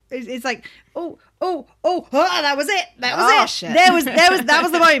it's like, that was it. That was it. Shit. That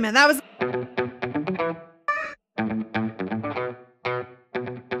was the moment. That was.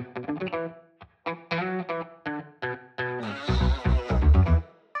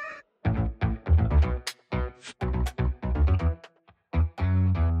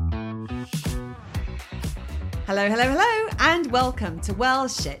 Hello, and welcome to Well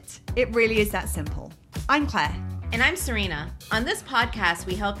Shit. It really is that simple. I'm Claire. And I'm Serena. On this podcast,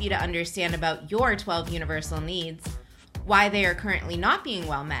 we help you to understand about your 12 universal needs, why they are currently not being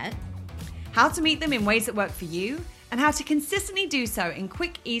well met, how to meet them in ways that work for you, and how to consistently do so in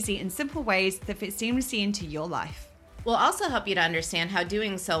quick, easy, and simple ways that fit seamlessly into your life. We'll also help you to understand how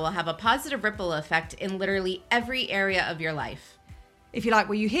doing so will have a positive ripple effect in literally every area of your life. If you like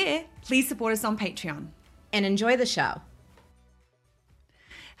what you hear, please support us on Patreon. And enjoy the show.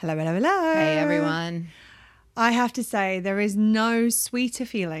 Hello. Hey, everyone. I have to say, there is no sweeter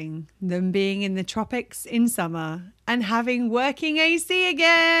feeling than being in the tropics in summer and having working AC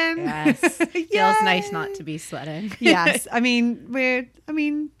again. Yes. Feels nice not to be sweating. Yes. We're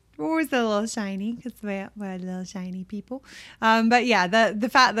always a little shiny because we're little shiny people. But yeah, the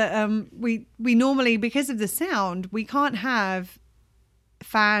fact that we normally, because of the sound, we can't have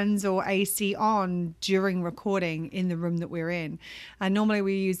fans or AC on during recording in the room that we're in. And normally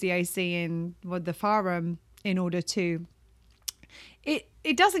we use the AC in the far room in order to,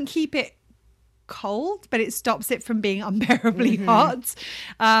 it doesn't keep it cold, but it stops it from being unbearably hot.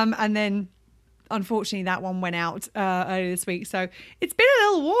 And then unfortunately that one went out earlier this week, so it's been a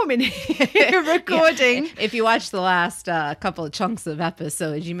little warm in here recording. Yeah. If you watch the last couple of chunks of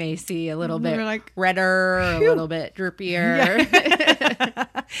episodes, you may see a little bit redder, a little bit drippier.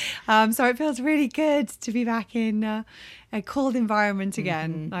 Yeah. So it feels really good to be back in a cold environment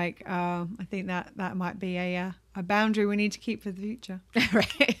again. I think that might be a boundary we need to keep for the future.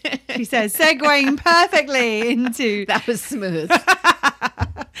 Right. She says, segueing perfectly into that was smooth.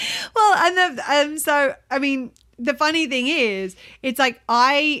 Well, and the funny thing is, it's like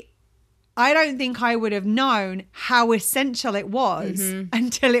I don't think I would have known how essential it was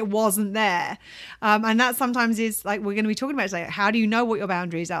until it wasn't there. And that sometimes is like, we're going to be talking about today. How do you know what your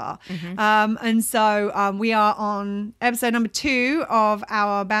boundaries are? And so we are on episode number 2 of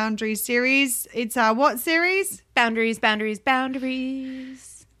our boundaries series. It's our what series? Boundaries.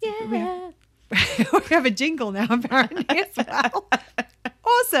 Yeah. We have a jingle now, apparently, as well.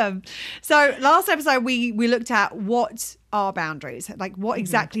 Awesome. So last episode, we looked at what are boundaries, like what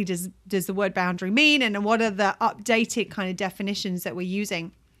exactly does the word boundary mean, and what are the updated kind of definitions that we're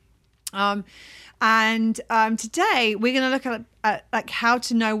using. And today we're going to look at like how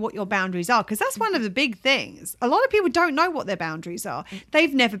to know what your boundaries are, because that's one of the big things. A lot of people don't know what their boundaries are.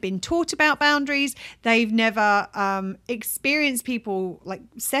 They've never been taught about boundaries. They've never experienced people like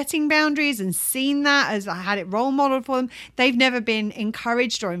setting boundaries and seen that as I had it role modeled for them. They've never been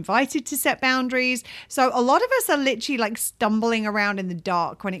encouraged or invited to set boundaries. So a lot of us are literally like stumbling around in the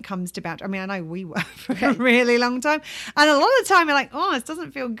dark when it comes to boundaries. I mean, I know we were for a really long time. And a lot of the time we're like, oh, this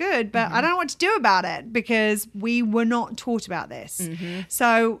doesn't feel good, but I don't know what to do about it because we were not taught about this.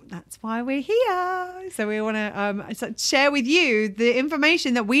 So that's why we're here. So we want to share with you the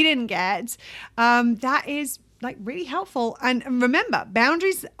information that we didn't get. That is like really helpful. And remember,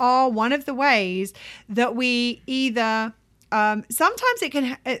 boundaries are one of the ways that we either sometimes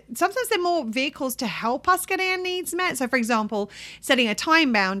they're more vehicles to help us get our needs met. So for example, setting a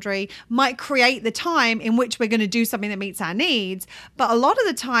time boundary might create the time in which we're going to do something that meets our needs. But a lot of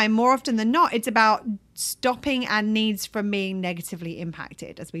the time, more often than not, it's about stopping our needs from being negatively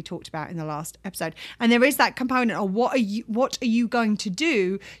impacted, as we talked about in the last episode. And there is that component of what are you going to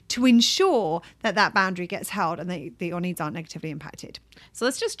do to ensure that boundary gets held and that your needs aren't negatively impacted. So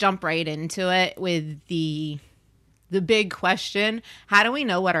let's just jump right into it with the big question. How do we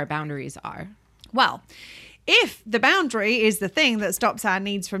know what our boundaries are? Well, if the boundary is the thing that stops our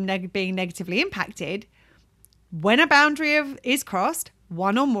needs from being negatively impacted, when a boundary is crossed,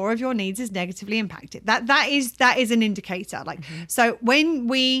 one or more of your needs is negatively impacted. That is an indicator. So when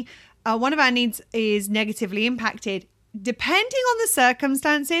one of our needs is negatively impacted, depending on the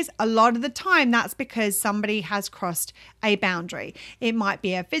circumstances, a lot of the time that's because somebody has crossed a boundary. It might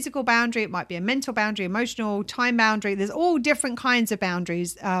be a physical boundary, it might be a mental boundary, emotional, time boundary. There's all different kinds of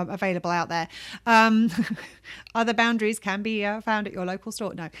boundaries available out there. Other boundaries can be found at your local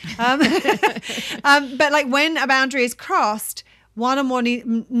store. No. But like when a boundary is crossed, one or more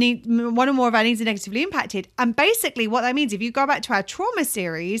of our needs are negatively impacted. And basically what that means, if you go back to our trauma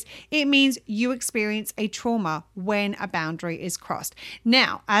series, it means you experience a trauma when a boundary is crossed.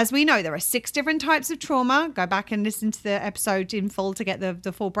 Now, as we know, there are 6 different types of trauma. Go back and listen to the episode in full to get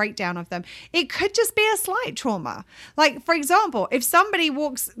the full breakdown of them. It could just be a slight trauma. Like, for example, if somebody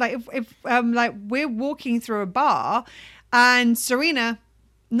walks, like if we're walking through a bar and Serena,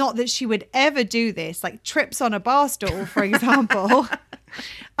 not that she would ever do this, like trips on a bar stool, for example,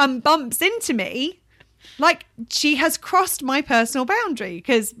 and bumps into me, like she has crossed my personal boundary,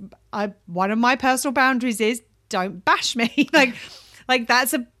 because one of my personal boundaries is don't bash me. like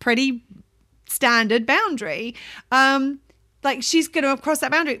that's a pretty standard boundary. Like she's going to have crossed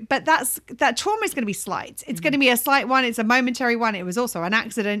that boundary, but that trauma is going to be slight. It's going to be a slight one. It's a momentary one. It was also an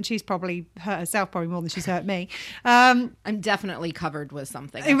accident. She's probably hurt herself probably more than she's hurt me. I'm definitely covered with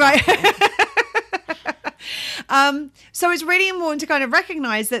something. Right. So it's really important to kind of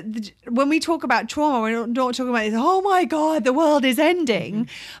recognize that when we talk about trauma, we're not talking about this, oh my God, the world is ending.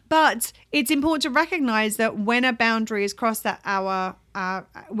 But it's important to recognize that when a boundary is crossed, that our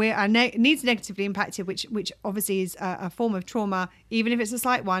needs negatively impacted, which obviously is a form of trauma, even if it's a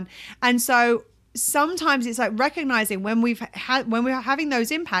slight one. And so sometimes it's like recognizing when we're having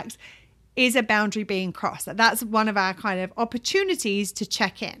those impacts, is a boundary being crossed? That's one of our kind of opportunities to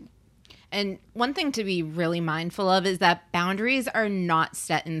check in. And one thing to be really mindful of is that boundaries are not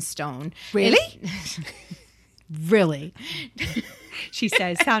set in stone. Really? Really? She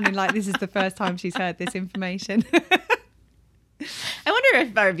says, sounding like this is the first time she's heard this information. I wonder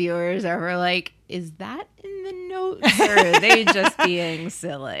if our viewers are like, is that in the notes or are they just being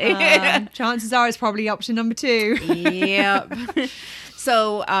silly? Chances are it's probably option number 2. Yep.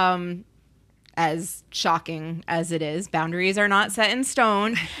 So, as shocking as it is, boundaries are not set in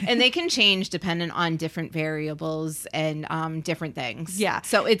stone and they can change dependent on different variables and different things. Yeah.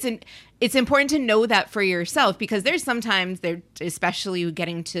 So it's important to know that for yourself, because there's sometimes especially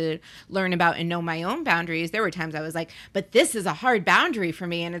getting to learn about and know my own boundaries. There were times I was like, but this is a hard boundary for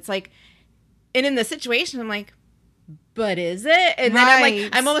me. And it's like, and in the situation, I'm like, but is it? And then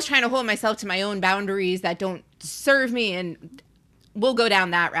I'm almost trying to hold myself to my own boundaries that don't serve me, and we'll go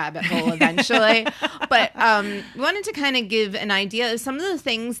down that rabbit hole eventually. But we wanted to kind of give an idea of some of the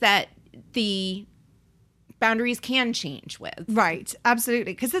things that the boundaries can change with. Right.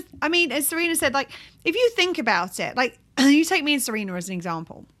 Absolutely. Because, I mean, as Serena said, like, if you think about it, like, you take me and Serena as an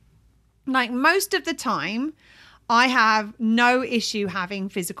example. Like, most of the time, I have no issue having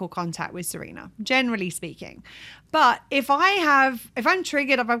physical contact with Serena, generally speaking. But if I'm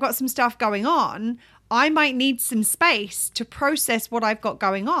triggered, if I've got some stuff going on, I might need some space to process what I've got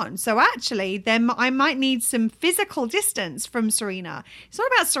going on. So actually, then I might need some physical distance from Serena. It's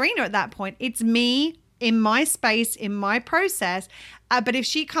not about Serena at that point. It's me in my space, in my process. But if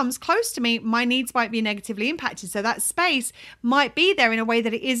she comes close to me, my needs might be negatively impacted. So that space might be there in a way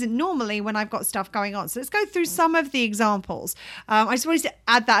that it isn't normally when I've got stuff going on. So let's go through some of the examples. I just wanted to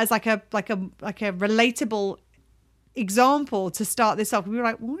add that as like a relatable example to start this off. We were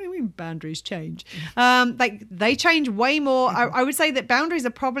like, what do you mean boundaries change? Like they change way more. I would say that boundaries are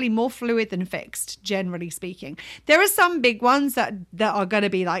probably more fluid than fixed, generally speaking. There are some big ones that are going to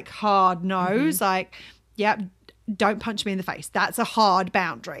be like hard no's, like, yeah, don't punch me in the face. That's a hard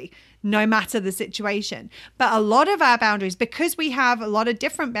boundary, no matter the situation. But a lot of our boundaries, because we have a lot of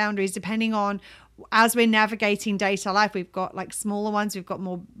different boundaries depending on, as we're navigating day-to-day life, we've got like smaller ones, we've got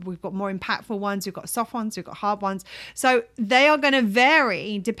more impactful ones, we've got soft ones, we've got hard ones. So they are going to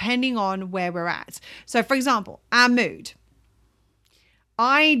vary depending on where we're at. So for example, our mood.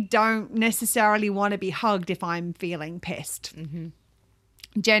 I don't necessarily want to be hugged if I'm feeling pissed.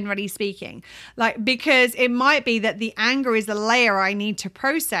 Generally speaking, like, because it might be that the anger is a layer I need to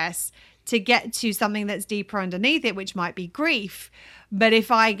process to get to something that's deeper underneath it, which might be grief. But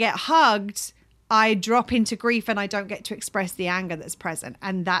if I get hugged, I drop into grief and I don't get to express the anger that's present.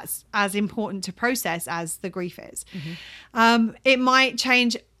 And that's as important to process as the grief is. It might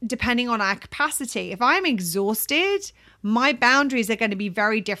change depending on our capacity. If I'm exhausted, my boundaries are going to be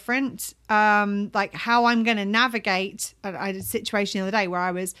very different. Like how I'm going to navigate. I had a situation the other day where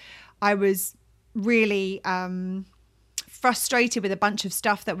I was really frustrated with a bunch of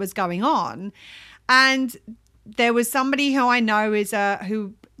stuff that was going on. And there was somebody who I know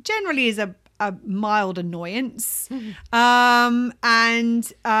who generally is a mild annoyance.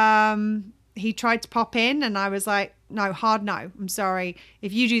 He tried to pop in and I was like, no, hard no. I'm sorry.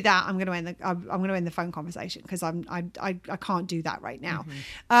 If you do that, I'm going to end the phone conversation because I can't do that right now.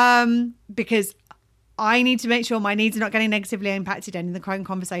 Because I need to make sure my needs are not getting negatively impacted, and in the current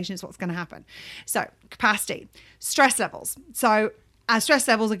conversation is what's going to happen. So capacity, stress levels. So our stress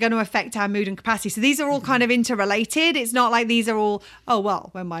levels are going to affect our mood and capacity. So these are all kind of interrelated. It's not like these are all, oh, well,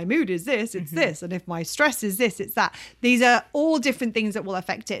 when my mood is this, it's this. And if my stress is this, it's that. These are all different things that will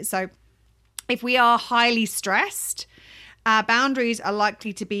affect it. So if we are highly stressed, our boundaries are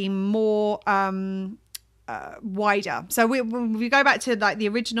likely to be more wider. So we go back to like the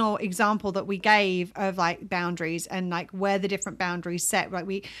original example that we gave of like boundaries and like where the different boundaries set. Right,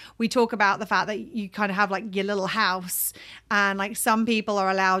 we talk about the fact that you kind of have like your little house, and like some people are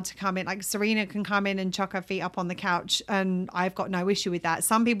allowed to come in. Like Serena can come in and chuck her feet up on the couch, and I've got no issue with that.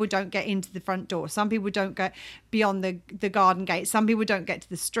 Some people don't get into the front door. Some people don't get beyond the garden gate. Some people don't get to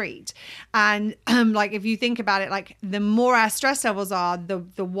the street. And like if you think about it, like the more our stress levels are,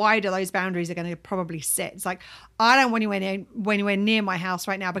 the wider those boundaries are going to probably sit. It's like, I don't want anywhere near my house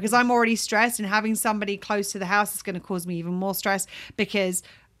right now because I'm already stressed, and having somebody close to the house is going to cause me even more stress because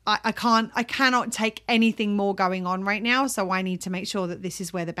I cannot take anything more going on right now. So I need to make sure that this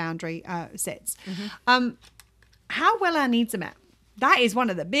is where the boundary sits. How well our needs are met. That is one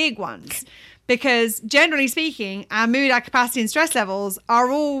of the big ones, because generally speaking, our mood, our capacity and stress levels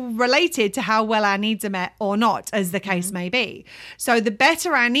are all related to how well our needs are met or not, as the case may be. So the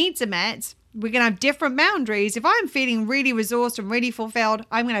better our needs are met, we're going to have different boundaries. If I'm feeling really resourced and really fulfilled,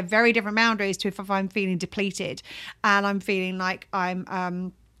 I'm going to have very different boundaries to if I'm feeling depleted and I'm feeling like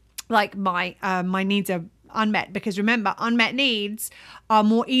I'm like my needs are unmet. Because remember, unmet needs are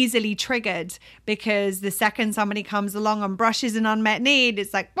more easily triggered, because the second somebody comes along and brushes an unmet need,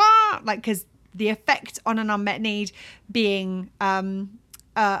 it's like, wah! Like, because the effect on an unmet need being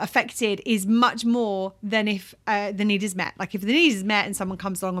affected is much more than if the need is met. Like if the need is met and someone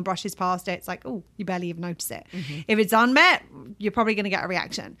comes along and brushes past it, it's like, oh, you barely even notice it. If it's unmet, you're probably going to get a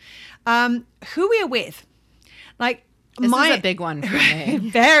reaction. Who we are with, like this is a big one for me.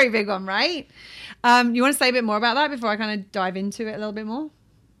 Very big one, right? You want to say a bit more about that before I kind of dive into it a little bit more?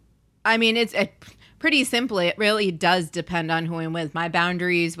 I mean, it's pretty simple. It really does depend on who I'm with. My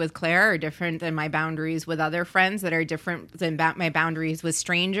boundaries with Claire are different than my boundaries with other friends, that are different than my boundaries with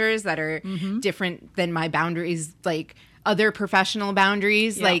strangers, that are different than my boundaries, like other professional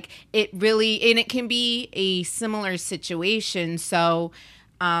boundaries. Yeah. Like it really, and it can be a similar situation. So,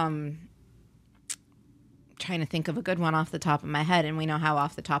 trying to think of a good one off the top of my head, and we know how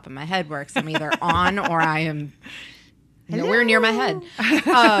off the top of my head works. I'm either on or I am nowhere near my head.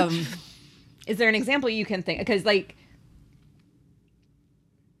 Is there an example you can think? Because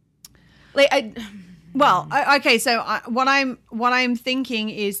okay. So what I'm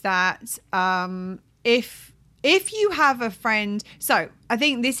thinking is that if you have a friend, so I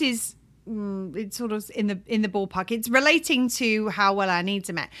think this is. It's sort of in the ballpark. It's relating to how well our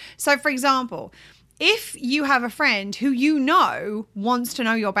needs are met. So, for example, if you have a friend who you know wants to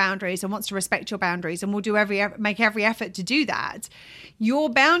know your boundaries and wants to respect your boundaries and will make every effort to do that, your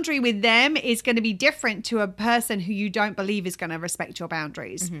boundary with them is going to be different to a person who you don't believe is going to respect your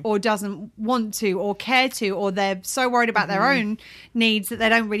boundaries or doesn't want to or care to, or they're so worried about their own needs that they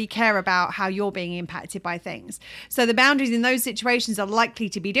don't really care about how you're being impacted by things. So the boundaries in those situations are likely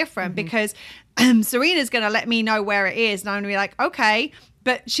to be different because Serena's going to let me know where it is, and I'm going to be like, okay.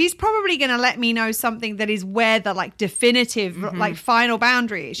 But she's probably going to let me know something that is where the like definitive, like final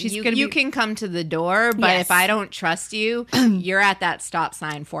boundary is. You can come to the door, but if I don't trust you, you're at that stop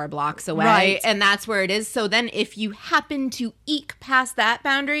sign 4 blocks away. Right. And that's where it is. So then if you happen to eke past that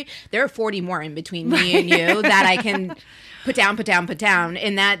boundary, there are 40 more in between me and you that I can put down.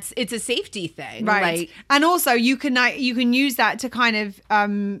 And it's a safety thing. Right. Like, and also you can use that to kind of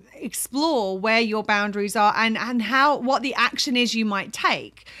explore where your boundaries are and what the action is you might take.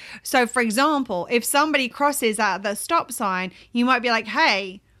 So for example, if somebody crosses at the stop sign, you might be like,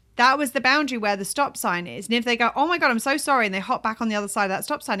 hey, that was the boundary where the stop sign is. And if they go, oh my God, I'm so sorry, and they hop back on the other side of that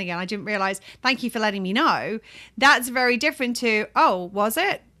stop sign again, I didn't realize, thank you for letting me know. That's very different to, oh, was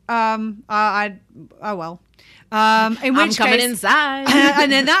it? Oh well. In which I'm coming case, inside.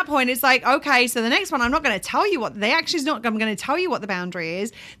 And at that point, it's like, okay, so the next one, I'm not going to tell you what the action is. I'm going to tell you what the boundary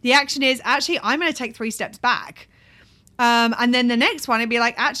is. The action is actually, I'm going to take 3 steps back. And then the next one, it'd be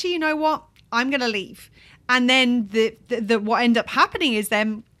like, actually, you know what? I'm going to leave. And then the what end up happening is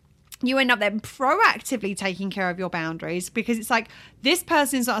then you end up then proactively taking care of your boundaries, because it's like, this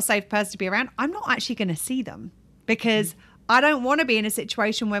person is not a safe person to be around. I'm not actually going to see them because I don't want to be in a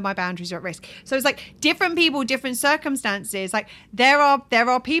situation where my boundaries are at risk. So it's like different people, different circumstances. Like there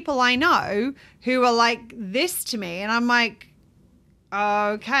are people I know who are like this to me, and I'm like,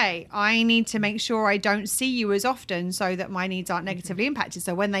 okay, I need to make sure I don't see you as often so that my needs aren't negatively impacted.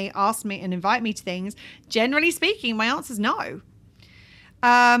 So when they ask me and invite me to things, generally speaking, my answer is no.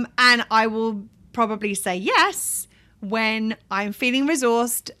 And I will probably say yes when I'm feeling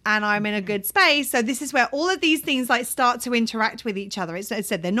resourced and I'm in a good space. So this is where all of these things like start to interact with each other. As I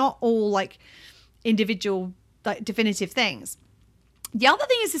said, they're not all like individual, like definitive things. The other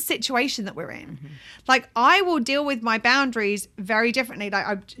thing is the situation that we're in. Like I will deal with my boundaries very differently. Like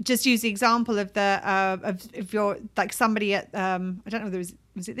I just use the example of the if you're like somebody at I don't know whether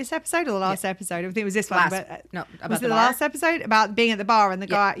was it this episode or the last episode? I think it was this one. But, no, about was it the the bar? last episode about being at the bar and the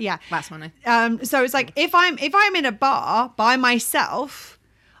guy? Yeah, last one. So it's like if I'm in a bar by myself,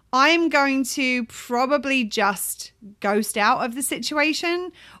 I'm going to probably just ghost out of the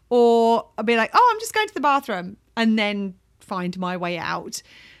situation, or I'll be like, oh, I'm just going to the bathroom, and then find my way out.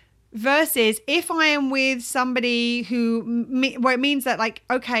 Versus if I am with somebody where it means that like,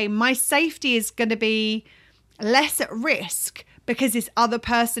 okay, my safety is going to be less at risk because this other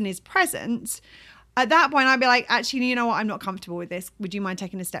person is present. At that point, I'd be like, actually, you know what? I'm not comfortable with this. Would you mind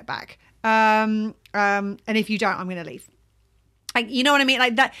taking a step back? And if you don't, I'm going to leave. Like, you know what I mean?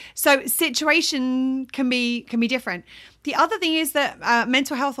 Like that. So situation can be different. The other thing is that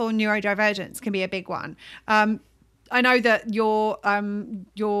mental health or neurodivergence can be a big one. I know that your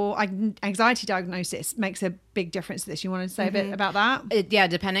anxiety diagnosis makes a big difference to this. You want to say a bit about that? Yeah,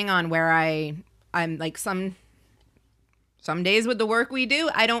 depending on where I'm like some days with the work we do,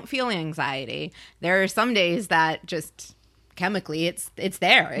 I don't feel anxiety. There are some days that just chemically it's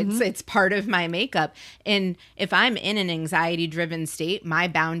there. It's part of my makeup. And if I'm in an anxiety driven state, my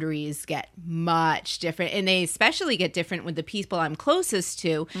boundaries get much different, and they especially get different with the people I'm closest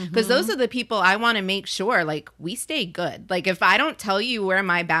to, because those are the people I want to make sure like we stay good. Like if I don't tell you where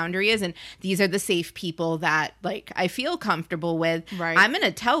my boundary is and these are the safe people that like I feel comfortable with, right, I'm going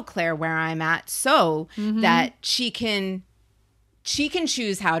to tell Claire where I'm at so that she can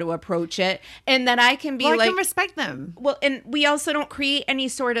choose how to approach it, and that I can be I like, can respect them. Well, and we also don't create any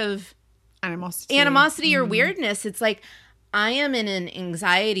sort of animosity or weirdness. It's like, I am in an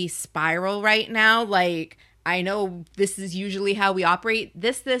anxiety spiral right now. Like, I know this is usually how we operate.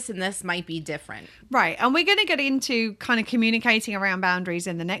 This, and this might be different. Right. And we're going to get into kind of communicating around boundaries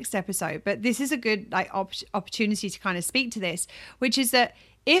in the next episode. But this is a good like opportunity to kind of speak to this, which is that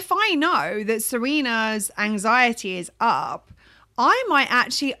if I know that Serena's anxiety is up, I might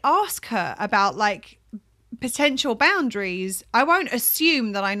actually ask her about like potential boundaries. I won't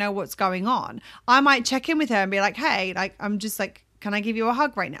assume that I know what's going on. I might check in with her and be like, hey, like, I'm just like, can I give you a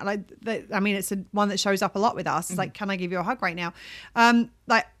hug right now? Like, I mean, it's one that shows up a lot with us. It's like, can I give you a hug right now?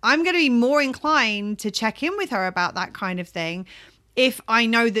 Like, I'm going to be more inclined to check in with her about that kind of thing if I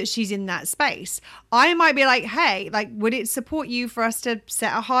know that she's in that space. I might be like, hey, like, would it support you for us to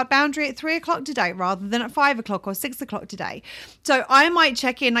set a hard boundary at 3:00 today rather than at 5:00 or 6:00 today? So I might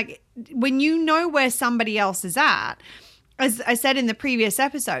check in, like, when you know where somebody else is at, as I said in the previous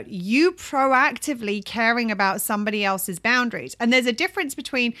episode, you proactively caring about somebody else's boundaries. And there's a difference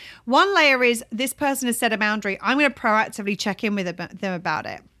between one layer is this person has set a boundary. I'm going to proactively check in with them about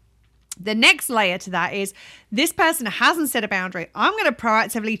it. The next layer to that is this person hasn't set a boundary. I'm going to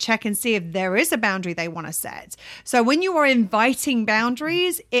proactively check and see if there is a boundary they want to set. So when you are inviting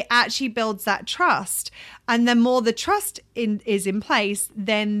boundaries, it actually builds that trust. And the more the trust is in place,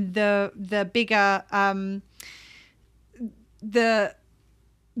 then the bigger,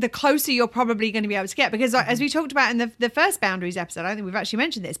 the closer you're probably going to be able to get. Because as we talked about in the first boundaries episode, I don't think we've actually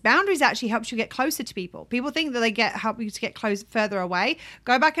mentioned this. Boundaries actually helps you get closer to people. People think that they help you to get further away.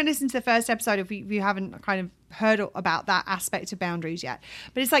 Go back and listen to the first episode if you haven't kind of heard about that aspect of boundaries yet.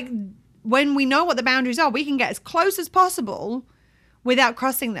 But it's like when we know what the boundaries are, we can get as close as possible without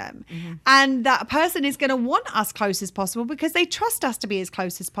crossing them. And that person is going to want us close as possible because they trust us to be as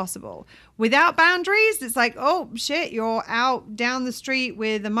close as possible. Without boundaries, it's like, oh shit, you're out down the street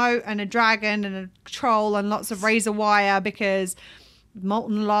with a moat and a dragon and a troll and lots of razor wire because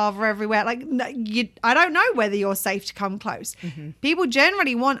molten lava everywhere. Like, I don't know whether you're safe to come close. People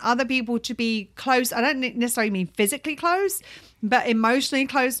generally want other people to be close. I don't necessarily mean physically close, but emotionally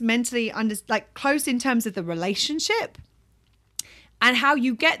close, mentally close in terms of the relationship. And how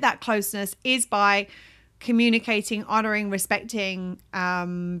you get that closeness is by communicating, honoring, respecting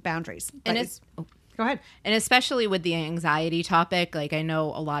boundaries. And go ahead. And especially with the anxiety topic, like I know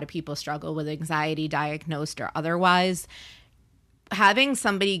a lot of people struggle with anxiety, diagnosed or otherwise. Having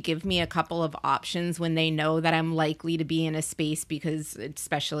somebody give me a couple of options when they know that I'm likely to be in a space, because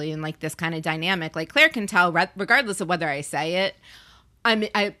especially in like this kind of dynamic, like Claire can tell regardless of whether I say it, I'm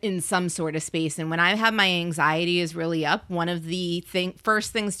in some sort of space. And when I have my anxiety is really up, one of the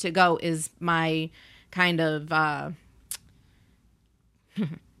first things to go is my kind of I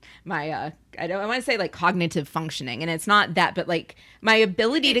want to say like cognitive functioning, and it's not that, but like my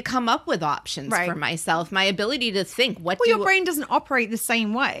ability to come up with options for myself, my ability to think your brain doesn't operate the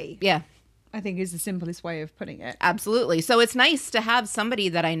same way. Yeah. I think is the simplest way of putting it. Absolutely. So it's nice to have somebody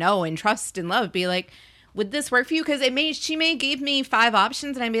that I know and trust and love be like, would this work for you? Because she may give me 5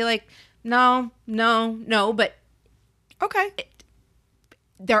 options and I'd be like, no, but okay.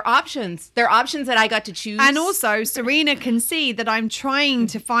 They're options. They're options that I got to choose. And also, Serena can see that I'm trying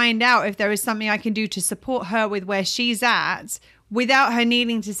to find out if there is something I can do to support her with where she's at without her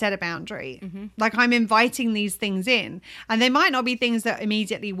needing to set a boundary. Mm-hmm. Like I'm inviting these things in. And they might not be things that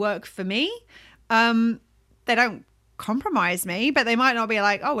immediately work for me. They don't compromise me, but they might not be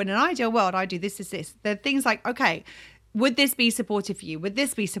like, oh, in an ideal world, I do this. They're things like, okay, would this be supportive for you? Would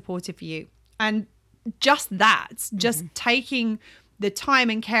this be supportive for you? And just that, just taking the time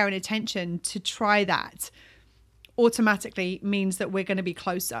and care and attention to try that automatically means that we're going to be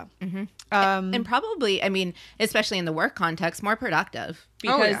closer. Mm-hmm. And probably, I mean, especially in the work context, more productive.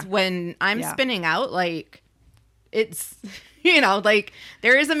 Because when I'm spinning out, like, it's, like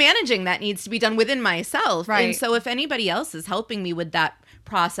there is a managing that needs to be done within myself. Right. And so if anybody else is helping me with that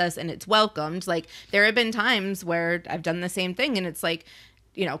process and it's welcomed, like there have been times where I've done the same thing and it's like,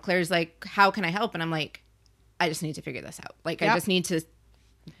 Claire's like, how can I help? And I'm like, I just need to figure this out. Like, I just need to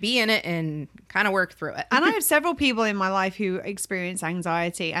be in it and kind of work through it. And I have several people in my life who experience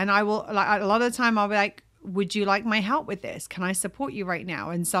anxiety. And I will, like, a lot of the time I'll be like, would you like my help with this? Can I support you right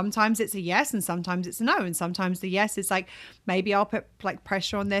now? And sometimes it's a yes and sometimes it's a no. And sometimes the yes is like, maybe I'll put like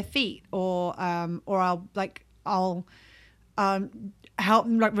pressure on their feet or I'll help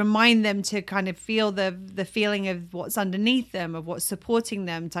them, like remind them to kind of feel the feeling of what's underneath them, of what's supporting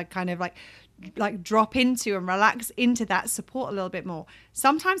them, to kind of like drop into and relax into that support a little bit more.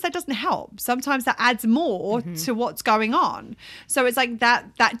 Sometimes that doesn't help. Sometimes that adds more to what's going on. So it's like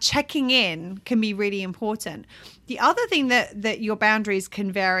that checking in can be really important. The other thing that your boundaries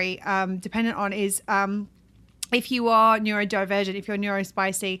can vary dependent on is if you are neurodivergent, if you're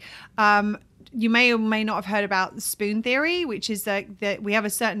neurospicy, you may or may not have heard about the spoon theory, which is that we have a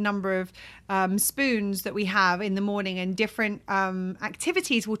certain number of spoons that we have in the morning, and different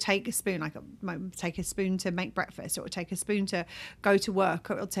activities will take a spoon. Like take a spoon to make breakfast, or it'll take a spoon to go to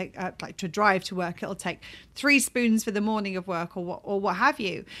work, or it'll take like to drive to work. It'll take 3 spoons for the morning of work, or what have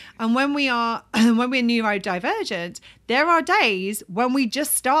you. And when we're neurodivergent, there are days when we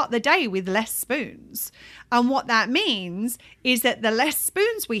just start the day with less spoons. And what that means is that the less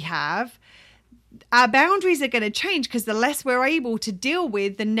spoons we have, our boundaries are going to change, because the less we're able to deal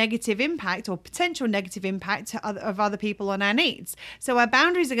with the negative impact or potential negative impact of other people on our needs. So our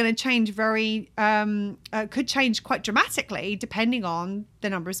boundaries are going to change could change quite dramatically depending on the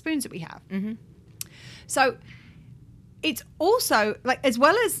number of spoons that we have. Mm-hmm. So it's also like, as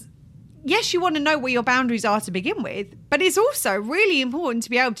well as, yes, you want to know where your boundaries are to begin with, but it's also really important to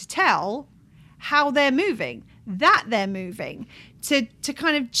be able to tell how they're moving, that they're moving, to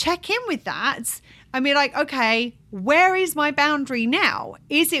kind of check in with that. I mean, like, okay, where is my boundary now?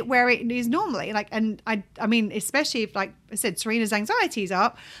 Is it where it is normally? Like, and I mean, especially if, like I said, Serena's anxiety is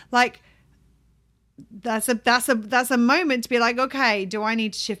up, like that's a moment to be like, okay, do I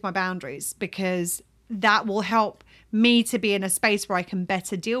need to shift my boundaries? Because that will help me to be in a space where I can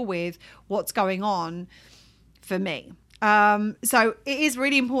better deal with what's going on for me. So it is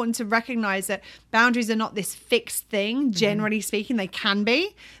really important to recognize that boundaries are not this fixed thing. Generally speaking, they can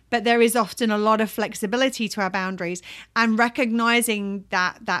be, but there is often a lot of flexibility to our boundaries, and recognizing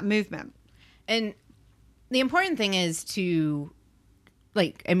that movement. And the important thing is to,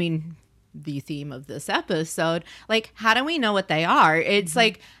 like, I mean, the theme of this episode, like, how do we know what they are? It's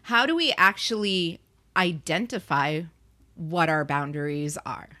like, how do we actually identify what our boundaries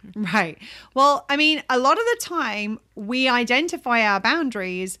are? Right. Well, I mean, a lot of the time we identify our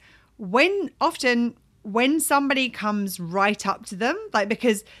boundaries when somebody comes right up to them, like,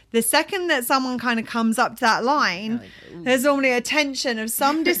 because the second that someone kind of comes up to that line, there's normally a tension of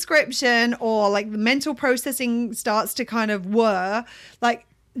some description, or like the mental processing starts to kind of whir. Like,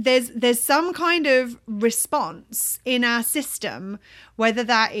 there's some kind of response in our system, whether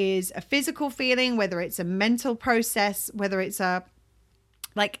that is a physical feeling, whether it's a mental process, whether it's it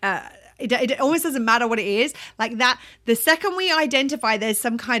almost doesn't matter what it is. Like that, the second we identify there's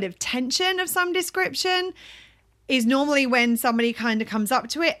some kind of tension of some description, is normally when somebody kind of comes up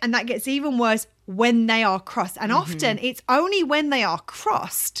to it. And that gets even worse when they are crossed. And often it's only when they are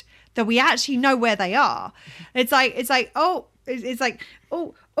crossed that we actually know where they are. It's like, oh, it's like,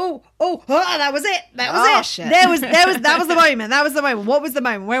 that was it. That was it. Shit. That was the moment. That was the moment. What was the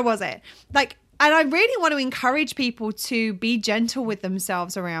moment? Where was it? Like, and I really want to encourage people to be gentle with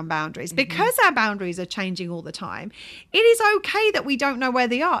themselves around boundaries because our boundaries are changing all the time. It is okay that we don't know where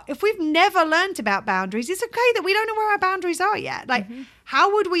they are. If we've never learned about boundaries, it's okay that we don't know where our boundaries are yet. Like,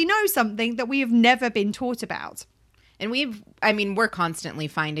 how would we know something that we have never been taught about? And we're constantly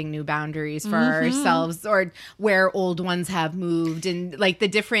finding new boundaries for ourselves or where old ones have moved and like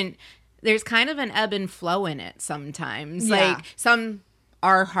there's kind of an ebb and flow in it sometimes. Yeah. Like some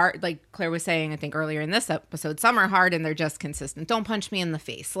are hard, like Claire was saying, I think earlier in this episode, some are hard and they're just consistent. Don't punch me in the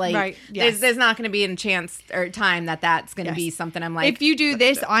face. Like, right. Yes. there's not going to be a chance or time that's going to be something I'm like, if you do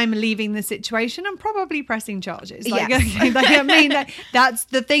this, I'm leaving the situation and probably pressing charges. Like, Yes. like, I mean, that's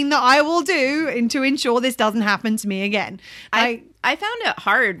the thing that I will do to ensure this doesn't happen to me again. I found it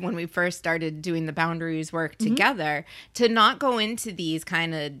hard when we first started doing the boundaries work together to not go into these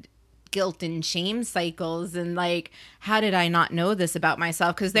kind of guilt and shame cycles and like, how did I not know this about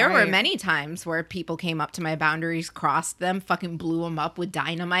myself? Because there were many times where people came up to my boundaries, crossed them, fucking blew them up with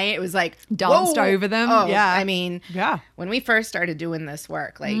dynamite. It was like danced over them. Oh, yeah. I mean, yeah. When we first started doing this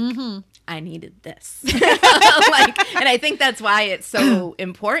work, like I needed this. Like, and I think that's why it's so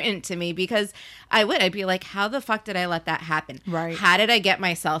important to me because I'd be like, how the fuck did I let that happen? Right. How did I get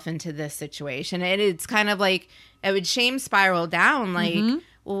myself into this situation? And it's kind of like, I would shame spiral down like,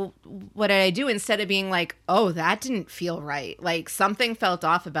 well, what did I do? Instead of being like, oh, that didn't feel right. Like something felt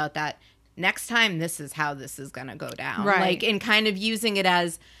off about that. Next time, this is how this is going to go down. Right. Like, and kind of using it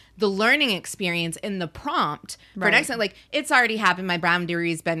as the learning experience in the prompt for next time. Like, it's already happened. My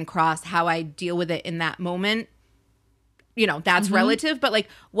boundary's been crossed. How I deal with it in that moment, you know, that's relative. But like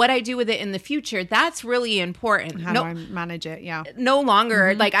what I do with it in the future, that's really important. How do I manage it? Yeah. No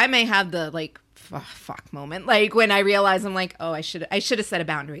longer, like I may have the like, fuck moment like when I realize I'm like, oh, I should have set a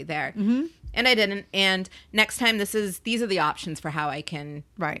boundary there and I didn't, and next time these are the options for how I can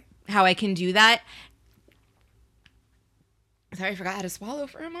do that. Sorry, I forgot how to swallow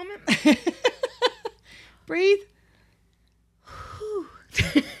for a moment. Breathe.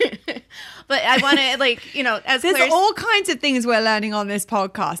 But I want to like, you know, as there's Claire's, all kinds of things we're learning on this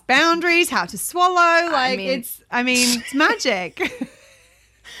podcast. Boundaries, how to swallow, like it's magic.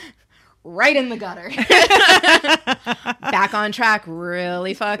 Right in the gutter. Back on track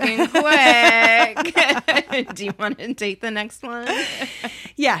really fucking quick. Do you want to take the next one?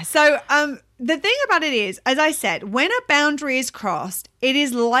 Yeah. So the thing about it is, as I said, when a boundary is crossed, it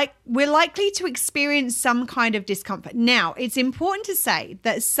is like we're likely to experience some kind of discomfort. Now, it's important to say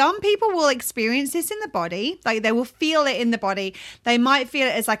that some people will experience this in the body, like they will feel it in the body. They might feel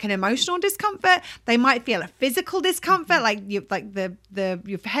it as like an emotional discomfort. They might feel a physical discomfort, like your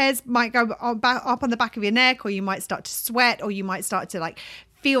hairs might go up on the back of your neck, or you might start to sweat, or you might start to like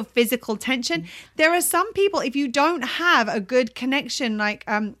feel physical tension. There are some people, if you don't have a good connection, like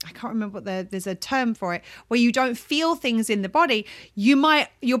I can't remember what there's a term for it, where you don't feel things in the body,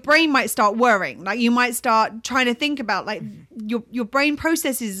 your brain might start worrying. Like you might start trying to think about like your brain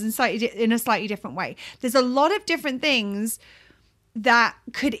processes in a slightly different way. There's a lot of different things that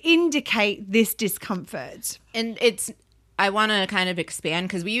could indicate this discomfort. And I want to kind of expand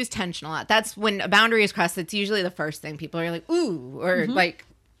because we use tension a lot. That's when a boundary is crossed. It's usually the first thing people are like, ooh, or like,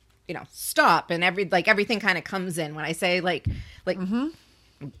 you know, stop. And everything kind of comes in when I say like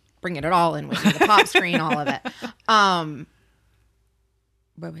bringing it all in with me, the pop screen, all of it. Where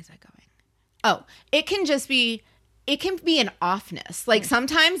was I going? Oh, it can be an offness. Like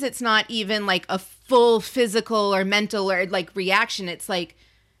sometimes it's not even like a full physical or mental or like reaction. It's like,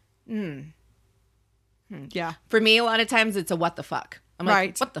 Yeah. For me, a lot of times it's a what the fuck. I'm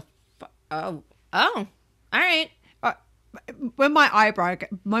like, what the fuck? Oh, all right. When my eyebrow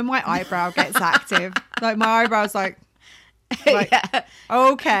gets active, like my eyebrow's like yeah.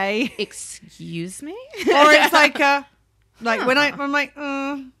 Okay. Excuse me? Or it's like when I'm like,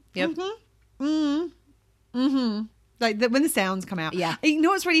 yep. Like when the sounds come out. Yeah. You know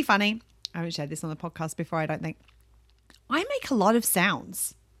what's really funny? I haven't shared this on the podcast before, I don't think. I make a lot of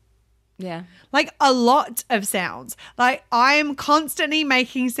sounds. Yeah. Like a lot of sounds. Like I'm constantly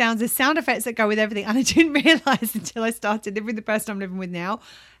making sounds. There's sound effects that go with everything. And I didn't realize until I started living with the person I'm living with now,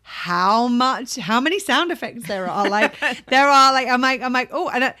 how many sound effects there are. Like there are like, I'm like, oh,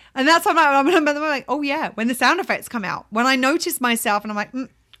 and that's what I'm like, oh yeah. When the sound effects come out, when I notice myself and I'm like,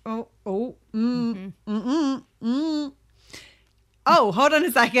 oh, hold on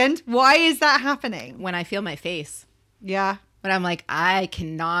a second. Why is that happening? When I feel my face. Yeah. But I'm like, I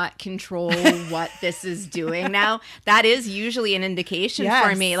cannot control what this is doing now. That is usually an indication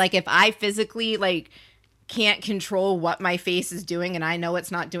for me. Like if I physically like can't control what my face is doing, and I know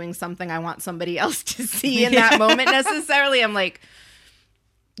it's not doing something I want somebody else to see in that moment necessarily, I'm like,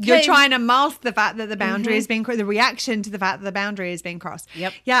 you're trying to mask the fact that the boundary is being the reaction to the fact that the boundary is being crossed.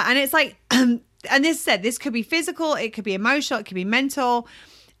 Yep. Yeah, and it's like, and this could be physical, it could be emotional, it could be mental,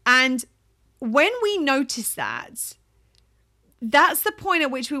 and when we notice that, that's the point at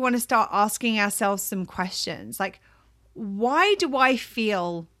which we want to start asking ourselves some questions, like, why do I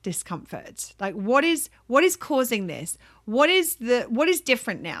feel discomfort? Like, what is causing this? What is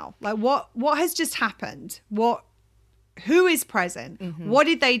different now? Like, what has just happened? Who is present? What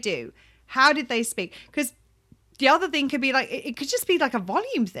did they do? How did they speak? Because the other thing could be like, it could just be like a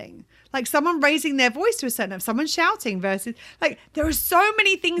volume thing, like someone raising their voice to a certain level, someone shouting versus, like, there are so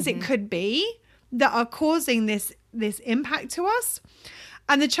many things it could be that are causing this impact to us.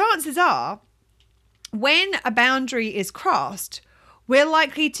 And the chances are, when a boundary is crossed, we're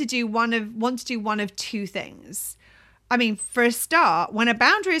likely to want to do one of two things. I mean, for a start, when a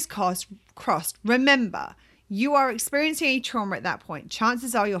boundary is crossed, remember, you are experiencing a trauma at that point.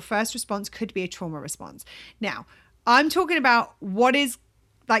 Chances are your first response could be a trauma response. Now, I'm talking about what is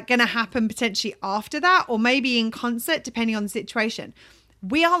like going to happen potentially after that, or maybe in concert, depending on the situation.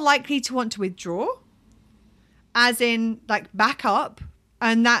 We are likely to want to withdraw, as in like back up,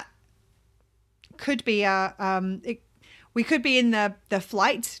 and that could be we could be in the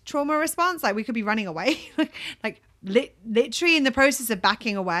flight trauma response, like we could be running away, like literally in the process of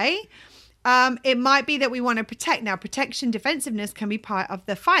backing away. It might be that we want to protect. Now, protection, defensiveness can be part of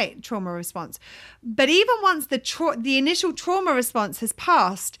the fight trauma response, but even once the initial trauma response has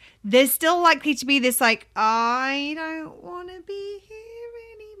passed, there's still likely to be this like, I don't want to be here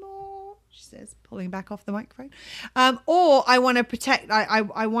anymore, she says, pulling back off the microphone. Or I want to protect,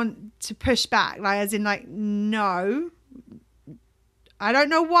 I want to push back, like as in like, no, I don't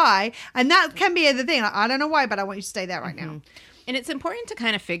know why. And that can be the thing. Like, I don't know why, but I want you to stay there right now. And it's important to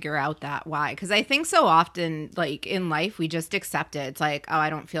kind of figure out that why, because I think so often, like in life, we just accept it. It's like, oh,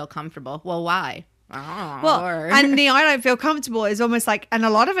 I don't feel comfortable. Well, why? And the I don't feel comfortable is almost like, and a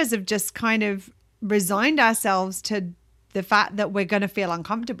lot of us have just kind of resigned ourselves to the fact that we're going to feel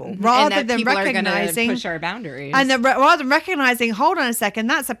uncomfortable, rather than recognizing push our boundaries, and rather than recognizing, hold on a second,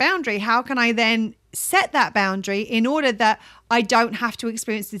 that's a boundary. How can I then set that boundary in order that I don't have to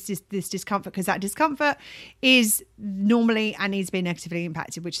experience this discomfort? Because that discomfort is normally and needs to be negatively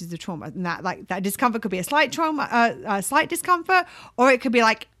impacted, which is the trauma. And that discomfort could be a slight trauma, a slight discomfort, or it could be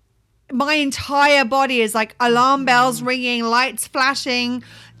like my entire body is like alarm bells ringing, lights flashing,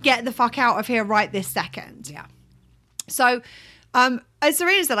 get the fuck out of here right this second. Yeah. So, as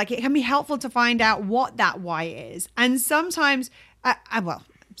Serena said, like, it can be helpful to find out what that why is. And sometimes,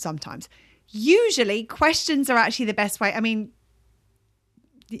 usually questions are actually the best way. I mean,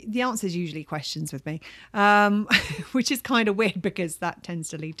 the answer is usually questions with me, which is kind of weird because that tends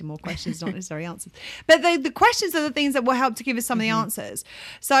to lead to more questions, not necessarily answers. But the questions are the things that will help to give us some of the answers.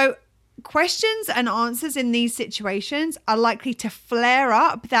 So questions and answers in these situations are likely to flare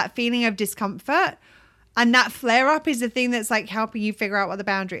up that feeling of discomfort. And that flare up is the thing that's like helping you figure out what the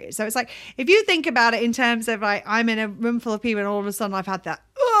boundary is. So it's like, if you think about it in terms of like, I'm in a room full of people and all of a sudden I've had that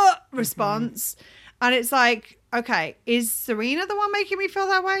response. And it's like, okay, is Serena the one making me feel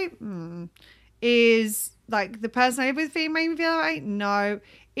that way? Is like the person I live with making me feel that way? No.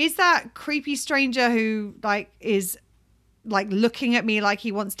 Is that creepy stranger who like is like looking at me like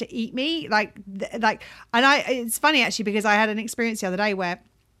he wants to eat me? It's funny actually, because I had an experience the other day where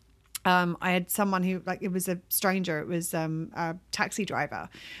I had someone who, like, it was a stranger. It was a taxi driver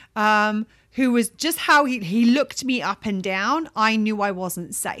who was just how he looked me up and down. I knew I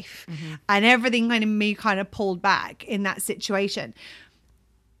wasn't safe, and everything in me kind of pulled back in that situation.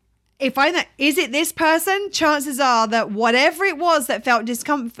 If is it this person? Chances are that whatever it was that felt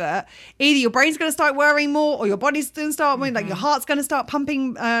discomfort, either your brain's going to start worrying more, or your body's going to start moving, like your heart's going to start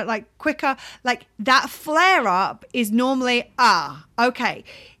pumping like quicker. Like that flare up is normally okay.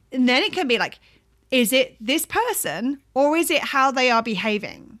 And then it can be like, is it this person or is it how they are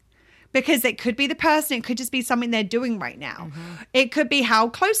behaving? Because it could be the person. It could just be something they're doing right now. It could be how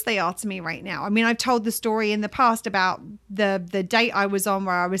close they are to me right now. I mean, I've told the story in the past about the date I was on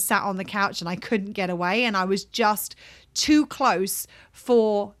where I was sat on the couch and I couldn't get away. And I was just too close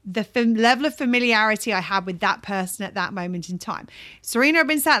for the level of familiarity I had with that person at that moment in time. Serena had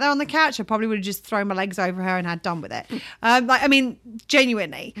been sat there on the couch, I probably would have just thrown my legs over her and had done with it.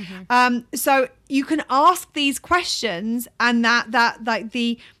 Genuinely. So you can ask these questions, and that like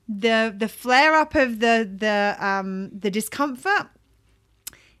the flare up of the discomfort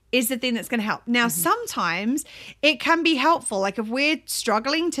is the thing that's going to help. Now, sometimes it can be helpful. Like if we're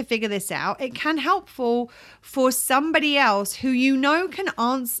struggling to figure this out, it can helpful for somebody else who you know can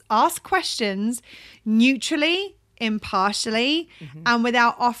ask questions neutrally, impartially, and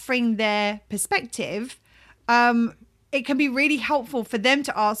without offering their perspective. It can be really helpful for them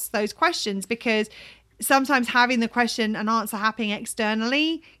to ask those questions, because sometimes having the question and answer happening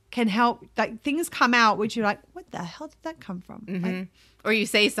externally can help. Like things come out which you're like, what the hell did that come from? Like, or you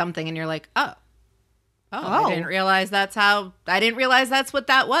say something and you're like, oh, I didn't realize that's what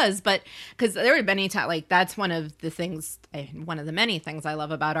that was. But because there have been any time, like that's one of the many things I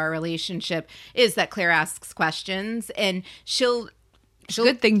love about our relationship is that Claire asks questions, and she'll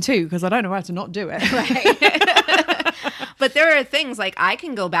good thing too, because I don't know how to not do it. Right. But there are things like I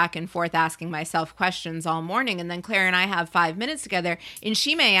can go back and forth asking myself questions all morning, and then Claire and I have 5 minutes together, and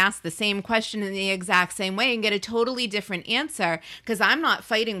she may ask the same question in the exact same way and get a totally different answer, because I'm not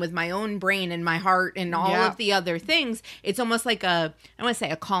fighting with my own brain and my heart and all of the other things. It's almost like I want to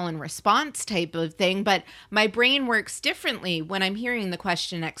say a call and response type of thing, but my brain works differently when I'm hearing the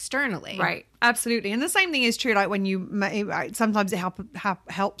question externally. Right. Absolutely. And the same thing is true, like when you, sometimes it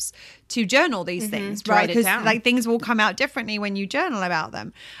helps to journal these things, right? Because like things will come out differently when you journal about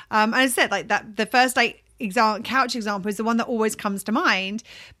them. And as I said, like that, the first couch example is the one that always comes to mind,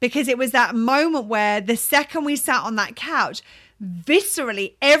 because it was that moment where the second we sat on that couch,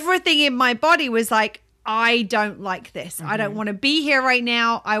 viscerally, everything in my body was like, I don't like this. I don't want to be here right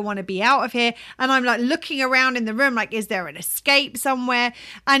now. I want to be out of here. And I'm like looking around in the room, like, is there an escape somewhere?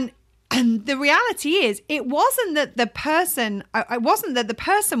 And the reality is, it wasn't that the person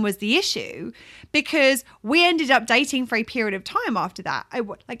was the issue, because we ended up dating for a period of time after that.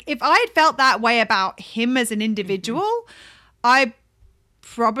 Like if I had felt that way about him as an individual, I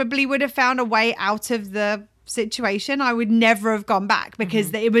probably would have found a way out of the situation. I would never have gone back,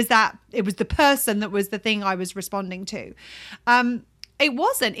 because it was the person that was the thing I was responding to. It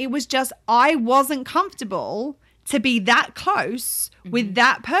wasn't. It was just I wasn't comfortable to be that close with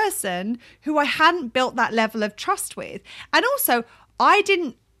that person who I hadn't built that level of trust with. And also,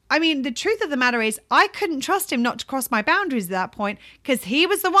 the truth of the matter is I couldn't trust him not to cross my boundaries at that point, because he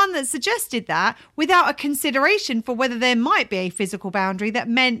was the one that suggested that without a consideration for whether there might be a physical boundary that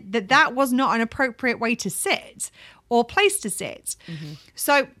meant that was not an appropriate way to sit or place to sit.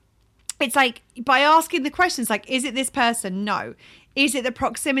 So it's like, by asking the questions like, is it this person? No. Is it the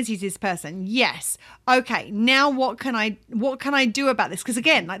proximity to this person? Yes. Okay, now what can I do about this? Because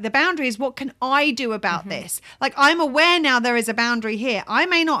again, like the boundary is, what can I do about this? Like I'm aware now there is a boundary here. I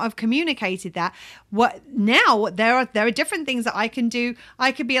may not have communicated that. There are different things that I can do.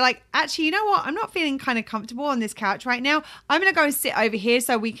 I could be like, actually, you know what? I'm not feeling kind of comfortable on this couch right now. I'm going to go and sit over here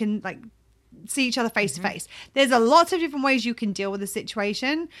so we can like see each other face to face. There's a lot of different ways you can deal with the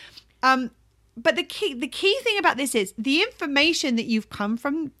situation. But the key thing about this is the information that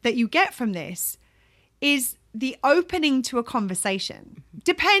you get from this is the opening to a conversation,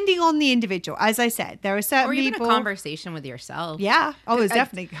 depending on the individual. As I said, there are certain people, or even a conversation with yourself. Yeah. Oh, it's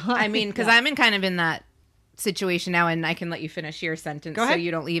definitely. I mean, because I'm in that situation now, and I can let you finish your sentence so you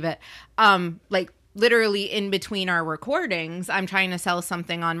don't leave it. Like literally in between our recordings, I'm trying to sell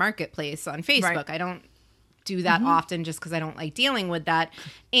something on Marketplace on Facebook. Right. I don't do that often just because I don't like dealing with that.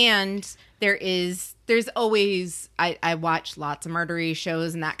 And there's always, I watch lots of murdery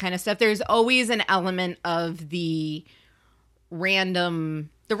shows and that kind of stuff. There's always an element of the randomness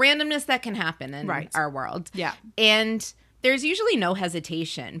that can happen in our world. Yeah. And there's usually no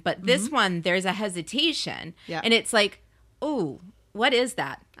hesitation, but this one, there's a hesitation. Yeah. And it's like, oh, what is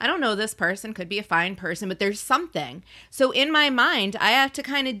that? I don't know this person, could be a fine person, but there's something. So in my mind, I have to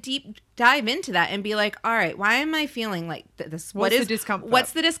kind of deep dive into that and be like, all right, why am I feeling like this? What's the discomfort?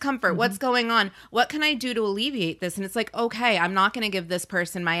 What's the discomfort? What's going on? What can I do to alleviate this? And it's like, okay, I'm not going to give this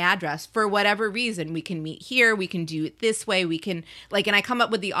person my address for whatever reason. We can meet here. We can do it this way. We can and I come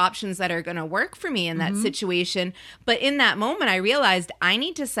up with the options that are going to work for me in that situation. But in that moment, I realized I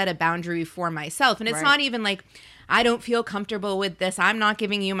need to set a boundary for myself. And it's not even like, I don't feel comfortable with this. I'm not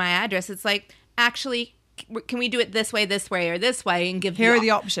giving you my address. It's like, actually, can we do it this way, or this way? And give Here are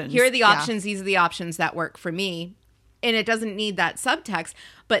the options. Here are the options. These are the options that work for me. And it doesn't need that subtext.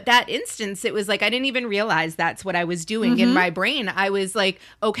 But that instance, it was like, I didn't even realize that's what I was doing in my brain. I was like,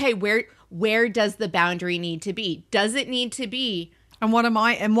 okay, where does the boundary need to be? Does it need to be? And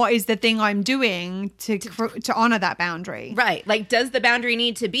what is the thing I'm doing to honor that boundary? Right. Like, does the boundary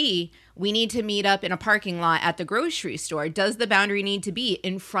need to be, we need to meet up in a parking lot at the grocery store? Does the boundary need to be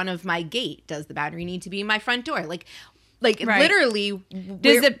in front of my gate? Does the boundary need to be my front door? Like literally.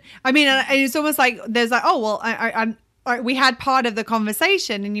 It's almost like there's like, oh, well, we had part of the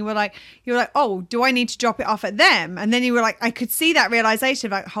conversation and you were like, oh, do I need to drop it off at them? And then you were like, I could see that realization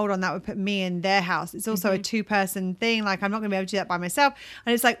of like, hold on, that would put me in their house. It's also a 2-person thing. Like, I'm not going to be able to do that by myself.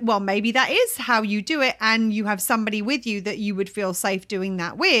 And it's like, well, maybe that is how you do it. And you have somebody with you that you would feel safe doing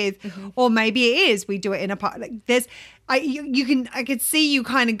that with. Or maybe it is, we do it in a part. Like I could see you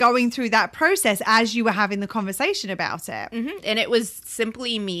kind of going through that process as you were having the conversation about it. And it was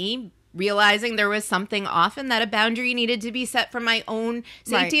simply me realizing there was something off and that a boundary needed to be set for my own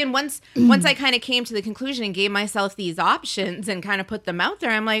safety. Right. And once I kind of came to the conclusion and gave myself these options and kind of put them out there,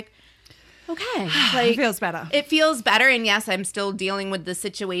 I'm like, okay, like It feels better. It feels better. And yes, I'm still dealing with the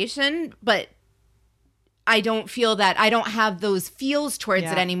situation, but I don't feel that I don't have those feels towards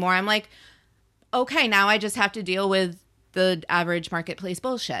it anymore. I'm like, okay, now I just have to deal with the average marketplace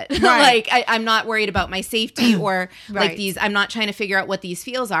bullshit. Right. Like I'm not worried about my safety or like Right. these, I'm not trying to figure out what these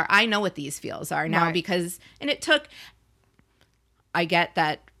feels are. I know what these feels are now Right. because, and it took, I get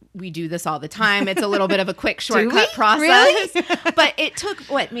that we do this all the time. It's a little bit of a quick shortcut we? process, Really? but it took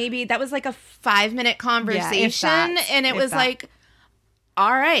maybe that was like a 5-minute conversation. And it if was that. like,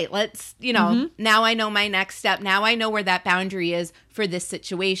 all right, let's, now I know my next step. Now I know where that boundary is for this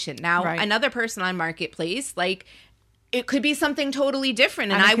situation. Now, Right. another person on Marketplace, like, it could be something totally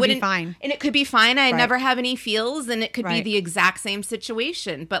different. And it I could be wouldn't, fine. and it could be fine. I'd Right. never have any feels and it could be Right. the exact same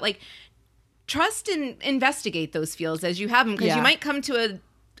situation. But like, trust and investigate those feels as you have them. Because Yeah. you might come to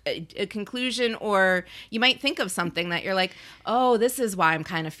a conclusion or you might think of something that you're like, oh, this is why I'm